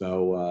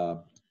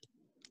 So,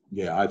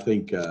 yeah, I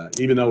think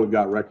even though we've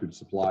got record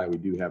supply, we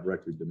do have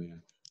record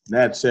demand. And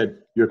that said,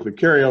 the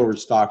carryover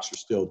stocks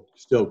are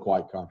still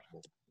quite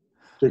comfortable,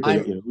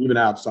 particularly even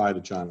outside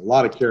of China. A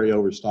lot of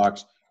carryover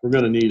stocks. We're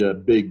going to need a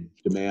big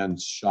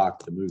demand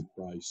shock to move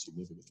price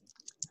significantly.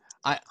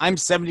 I'm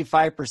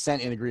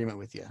 75% in agreement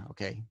with you.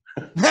 Okay.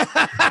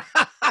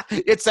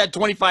 It's that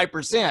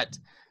 25%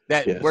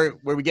 that yes. where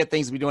we get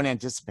things we don't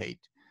anticipate.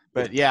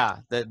 But yeah,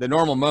 the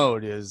normal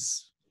mode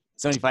is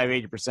 75,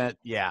 80%.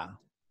 Yeah.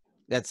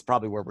 That's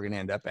probably where we're going to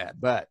end up at,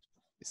 but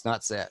it's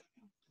not set.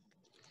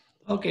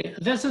 Okay.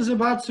 This is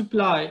about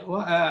supply.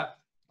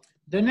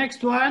 The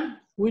next one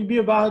will be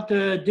about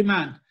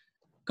demand.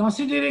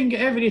 Considering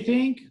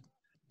everything,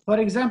 for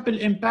example,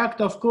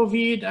 impact of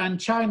COVID and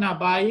China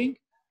buying,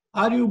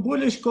 are you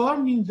bullish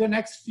corn in the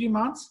next 3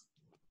 months?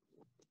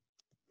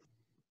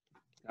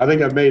 I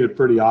think I've made it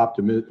pretty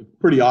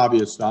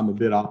obvious. I'm a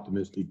bit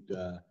optimistic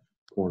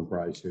corn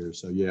price here.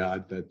 So yeah,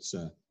 that's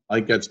I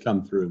think that's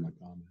come through in my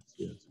comments.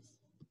 Yes.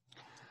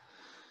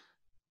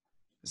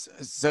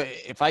 So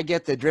if I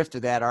get the drift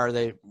of that,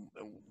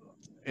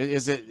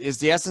 is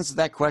the essence of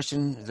that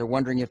question? They're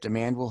wondering if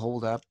demand will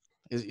hold up.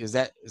 Is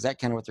that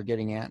kind of what they're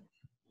getting at?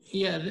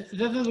 Yeah,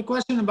 this is a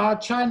question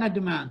about China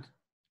demand.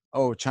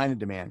 Oh, China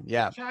demand.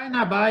 Yeah.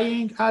 China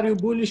buying. Are you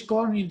bullish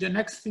corn in the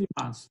next 3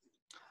 months?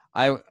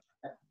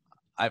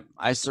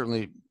 I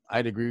certainly,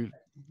 I'd agree,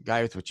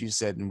 Guy, with what you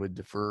said, and would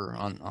defer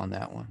on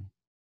that one.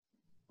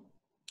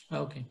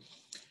 Okay.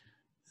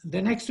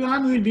 The next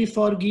one will be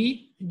for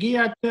Guy.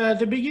 Guy, at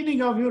the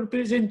beginning of your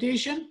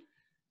presentation,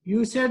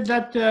 you said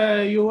that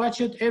you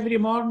watch it every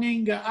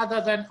morning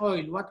other than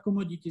oil. What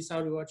commodities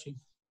are you watching?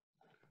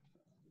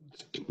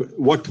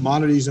 What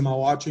commodities am I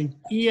watching?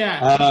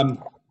 Yeah.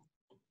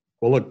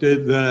 Well, look,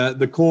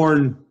 the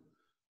corn,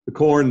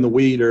 and the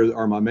wheat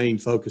are my main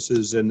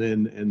focuses, and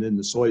then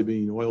the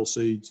soybean oil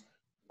seeds.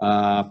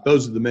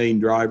 Those are the main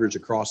drivers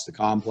across the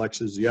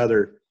complexes. The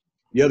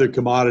other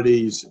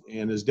commodities,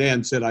 and as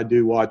Dan said, I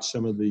do watch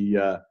some of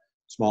the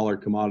smaller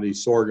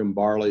commodities: sorghum,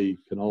 barley,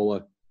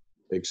 canola,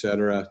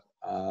 etc.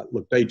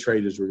 Look, they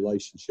trade as a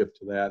relationship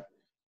to that,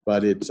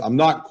 but I'm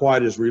not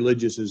quite as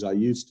religious as I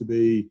used to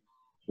be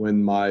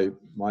when my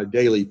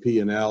daily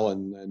P&L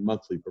and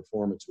monthly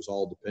performance was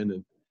all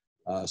dependent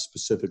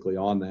specifically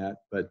on that.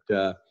 But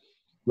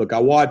look, I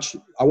watch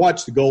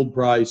the gold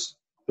price.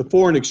 The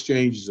foreign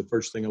exchange is the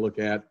first thing I look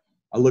at.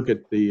 I look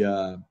at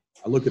the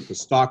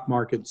stock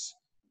markets,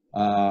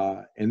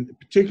 and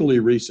particularly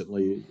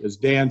recently, as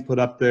Dan put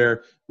up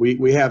there,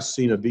 we have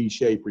seen a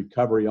V-shaped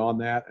recovery on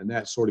that, and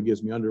that sort of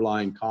gives me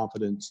underlying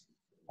confidence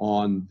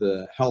on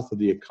the health of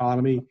the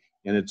economy,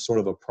 and it's sort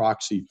of a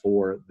proxy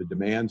for the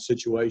demand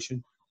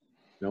situation.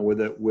 You know,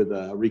 with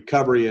a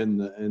recovery in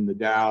the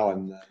Dow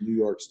and the New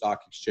York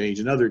Stock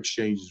Exchange and other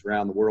exchanges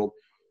around the world,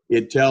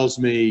 it tells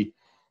me,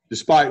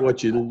 despite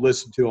what you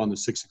listen to on the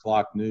 6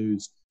 o'clock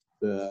news,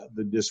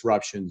 the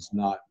disruption's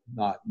not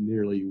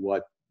nearly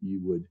what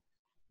you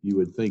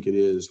would think it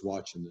is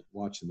watching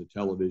the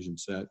television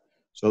set.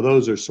 So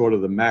those are sort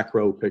of the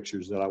macro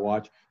pictures that I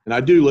watch, and I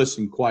do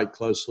listen quite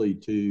closely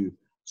to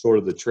sort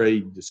of the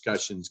trade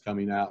discussions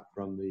coming out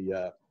from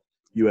the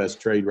U.S.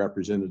 trade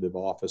representative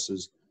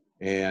offices.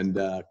 And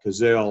because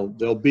there'll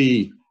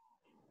be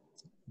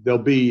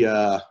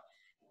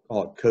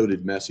call it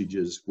coded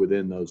messages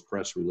within those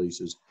press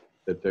releases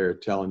that they're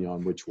telling you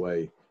on which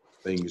way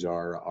things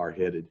are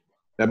headed.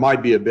 That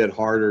might be a bit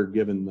harder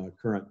given the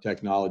current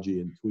technology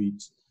and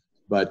tweets,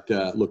 but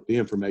look, the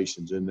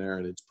information's in there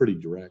and it's pretty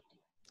direct.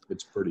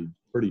 It's pretty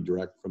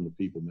direct from the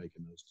people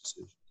making those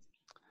decisions.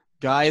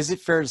 Guy, is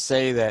it fair to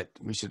say that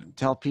we should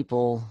tell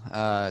people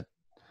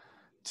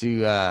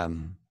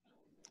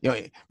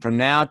from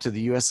now to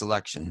the U.S.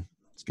 election,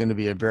 it's going to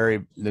be at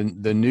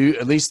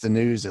least the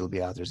news that'll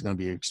be out there is going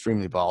to be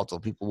extremely volatile.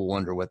 People will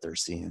wonder what they're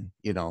seeing.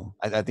 You know,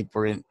 I think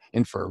we're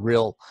in for a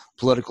real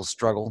political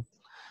struggle,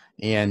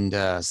 and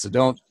so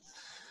don't.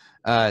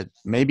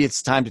 Maybe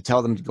it's time to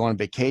tell them to go on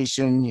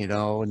vacation. You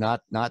know,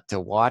 not to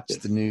watch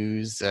the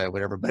news,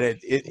 whatever. But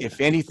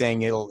if anything,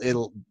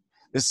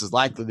 this is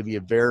likely to be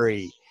a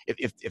very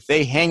if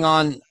they hang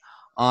on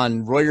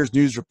Reuters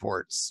news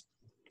reports,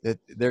 that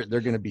they're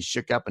going to be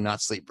shook up and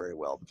not sleep very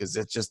well, because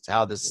that's just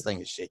how this thing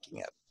is shaking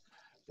up.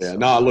 Yeah, so.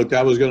 No, look,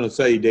 I was going to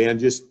say, Dan,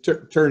 just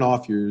turn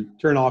off your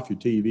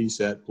TV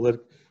set,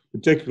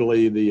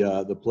 particularly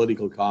the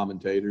political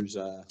commentators.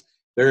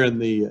 They're in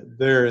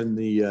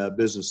the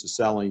business of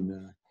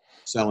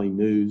selling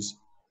news,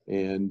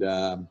 and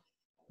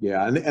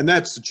and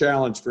that's the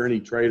challenge for any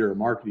trader or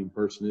marketing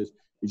person is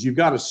you've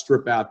got to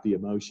strip out the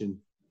emotion.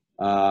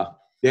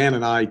 Dan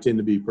and I tend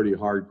to be pretty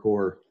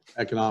hardcore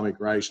economic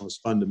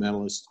rationalist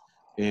fundamentalists,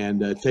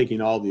 and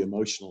taking all the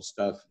emotional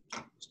stuff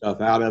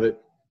out of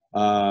it.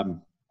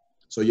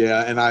 So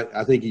yeah, and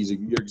I think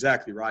you're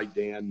exactly right,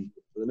 Dan.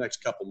 For the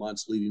next couple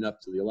months leading up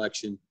to the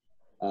election,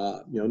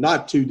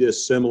 not too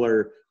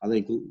dissimilar. I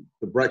think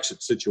the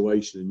Brexit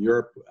situation in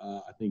Europe,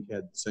 I think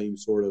had the same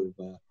sort of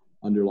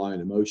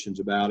underlying emotions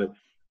about it.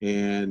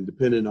 And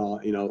depending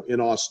on, in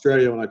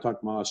Australia, when I talk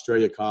to my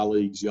Australia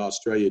colleagues, the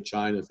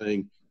Australia-China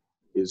thing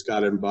has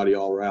got everybody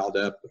all riled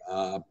up.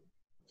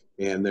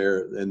 And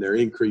their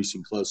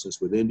increasing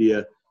closeness with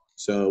India.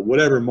 So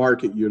whatever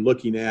market you're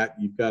looking at,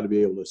 you've got to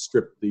be able to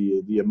strip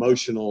the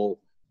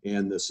emotional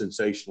and the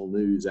sensational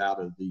news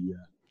out of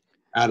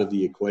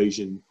the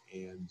equation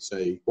and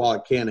say, while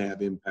it can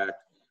have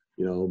impact,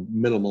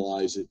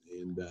 minimalize it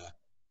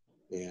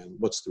and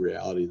what's the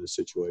reality of the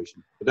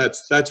situation. But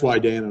that's why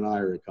Dan and I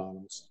are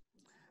economists.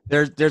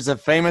 There's a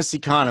famous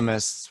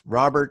economist,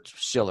 Robert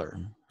Shiller,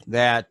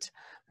 that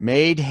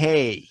made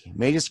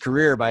his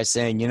career by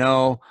saying,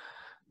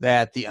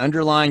 that the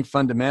underlying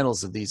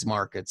fundamentals of these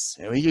markets,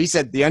 he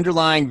said the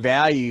underlying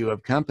value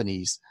of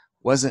companies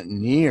wasn't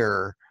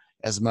near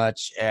as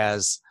much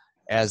as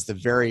the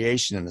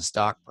variation in the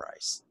stock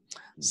price.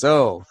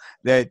 So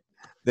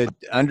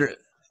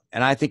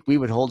I think we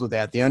would hold with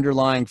that. The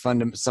underlying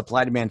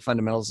supply-demand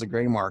fundamentals of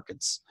grain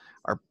markets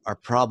are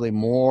probably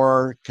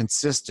more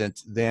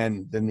consistent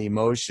than the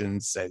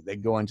emotions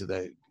that go into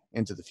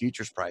the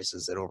futures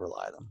prices that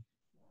overlie them.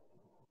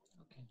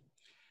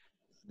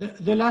 Okay.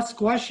 The last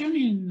question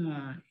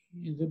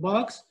in the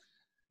box,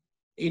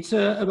 it's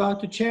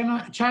about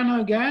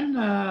China again.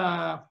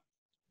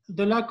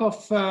 The lack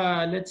of,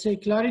 let's say,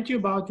 clarity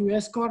about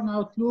U.S. corn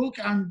outlook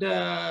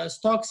and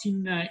stocks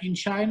in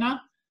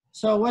China.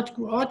 So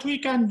what we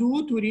can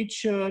do to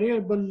reach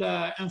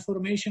reliable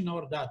information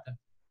or data?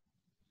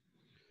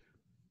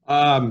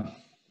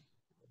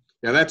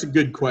 Yeah, that's a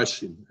good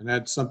question, and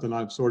that's something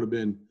I've sort of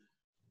been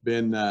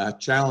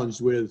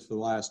challenged with for the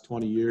last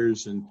 20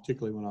 years, and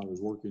particularly when I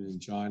was working in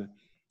China.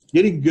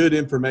 Getting good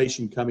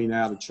information coming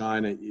out of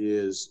China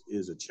is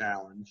a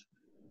challenge,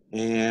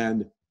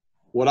 and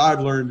what I've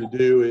learned to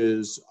do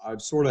is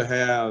I've sort of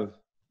have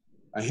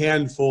a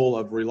handful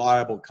of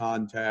reliable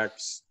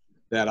contacts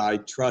that I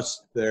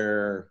trust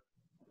their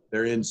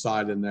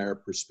insight and their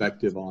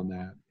perspective on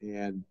that,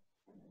 and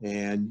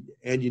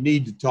you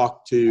need to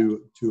talk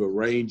to a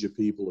range of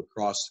people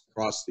across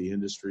the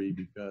industry,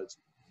 because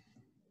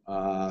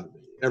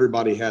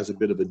everybody has a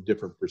bit of a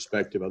different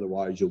perspective.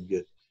 Otherwise,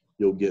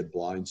 you'll get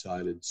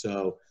blindsided.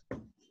 So,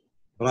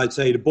 but I'd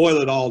say to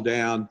boil it all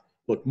down,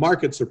 look,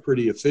 markets are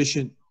pretty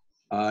efficient.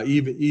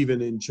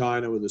 Even in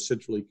China with a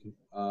centrally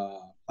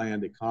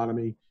planned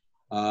economy.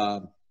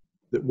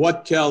 That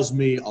what tells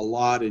me a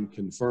lot and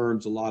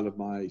confirms a lot of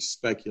my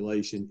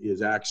speculation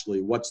is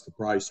actually what's the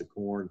price of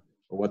corn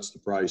or what's the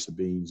price of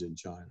beans in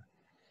China.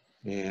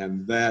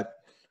 And that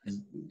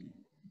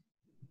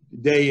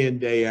day in,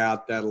 day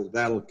out,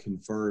 that'll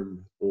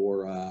confirm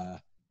or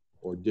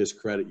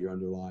discredit your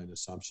underlying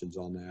assumptions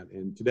on that.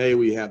 And today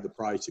we have the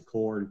price of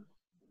corn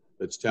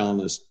that's telling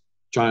us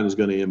China's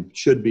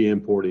should be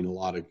importing a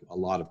lot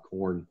of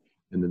corn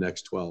in the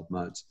next 12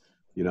 months.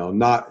 You know,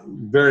 not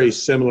very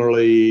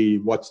similarly,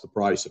 what's the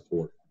price of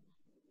pork?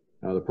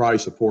 Now, the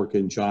price of pork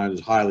in China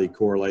is highly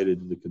correlated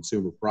to the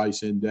consumer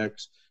price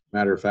index.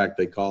 Matter of fact,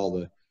 they call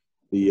the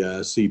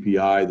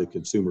CPI the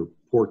consumer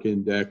pork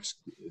index.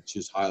 It's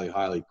just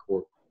highly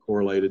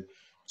correlated.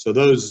 So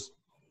those,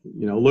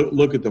 you know,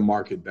 look at the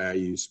market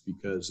values,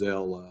 because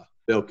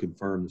they'll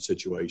confirm the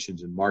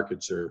situations, and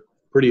markets are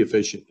pretty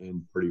efficient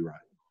and pretty right.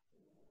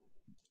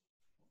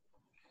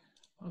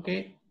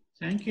 Okay,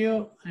 thank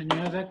you. Any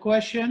other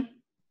question?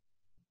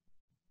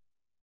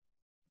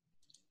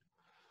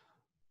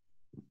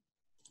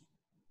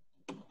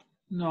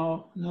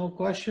 No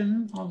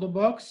question on the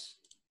box.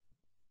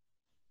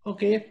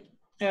 Okay,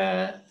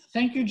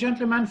 thank you,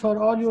 gentlemen,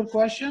 for all your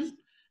questions.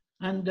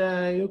 And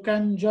you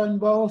can join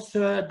both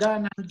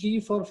Dan and Guy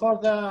for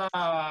further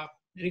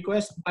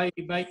requests by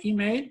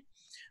email.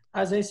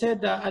 As I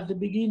said at the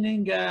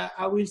beginning,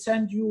 I will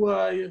send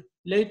you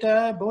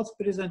later both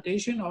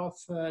presentation of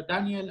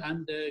Daniel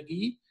and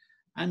Guy.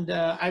 And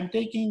I'm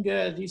taking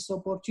this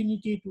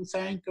opportunity to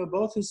thank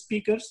both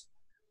speakers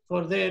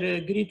for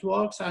their great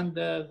works and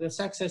the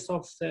success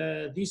of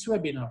this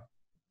webinar.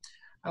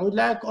 I would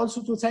like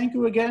also to thank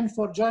you again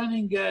for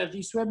joining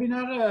this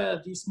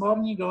webinar this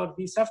morning or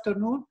this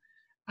afternoon.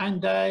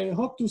 And I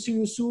hope to see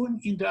you soon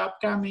in the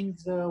upcoming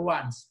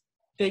ones.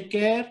 Take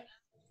care.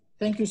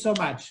 Thank you so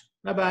much.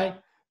 Bye-bye.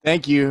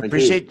 Thank you.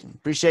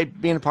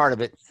 Appreciate being a part of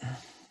it.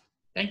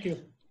 Thank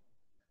you.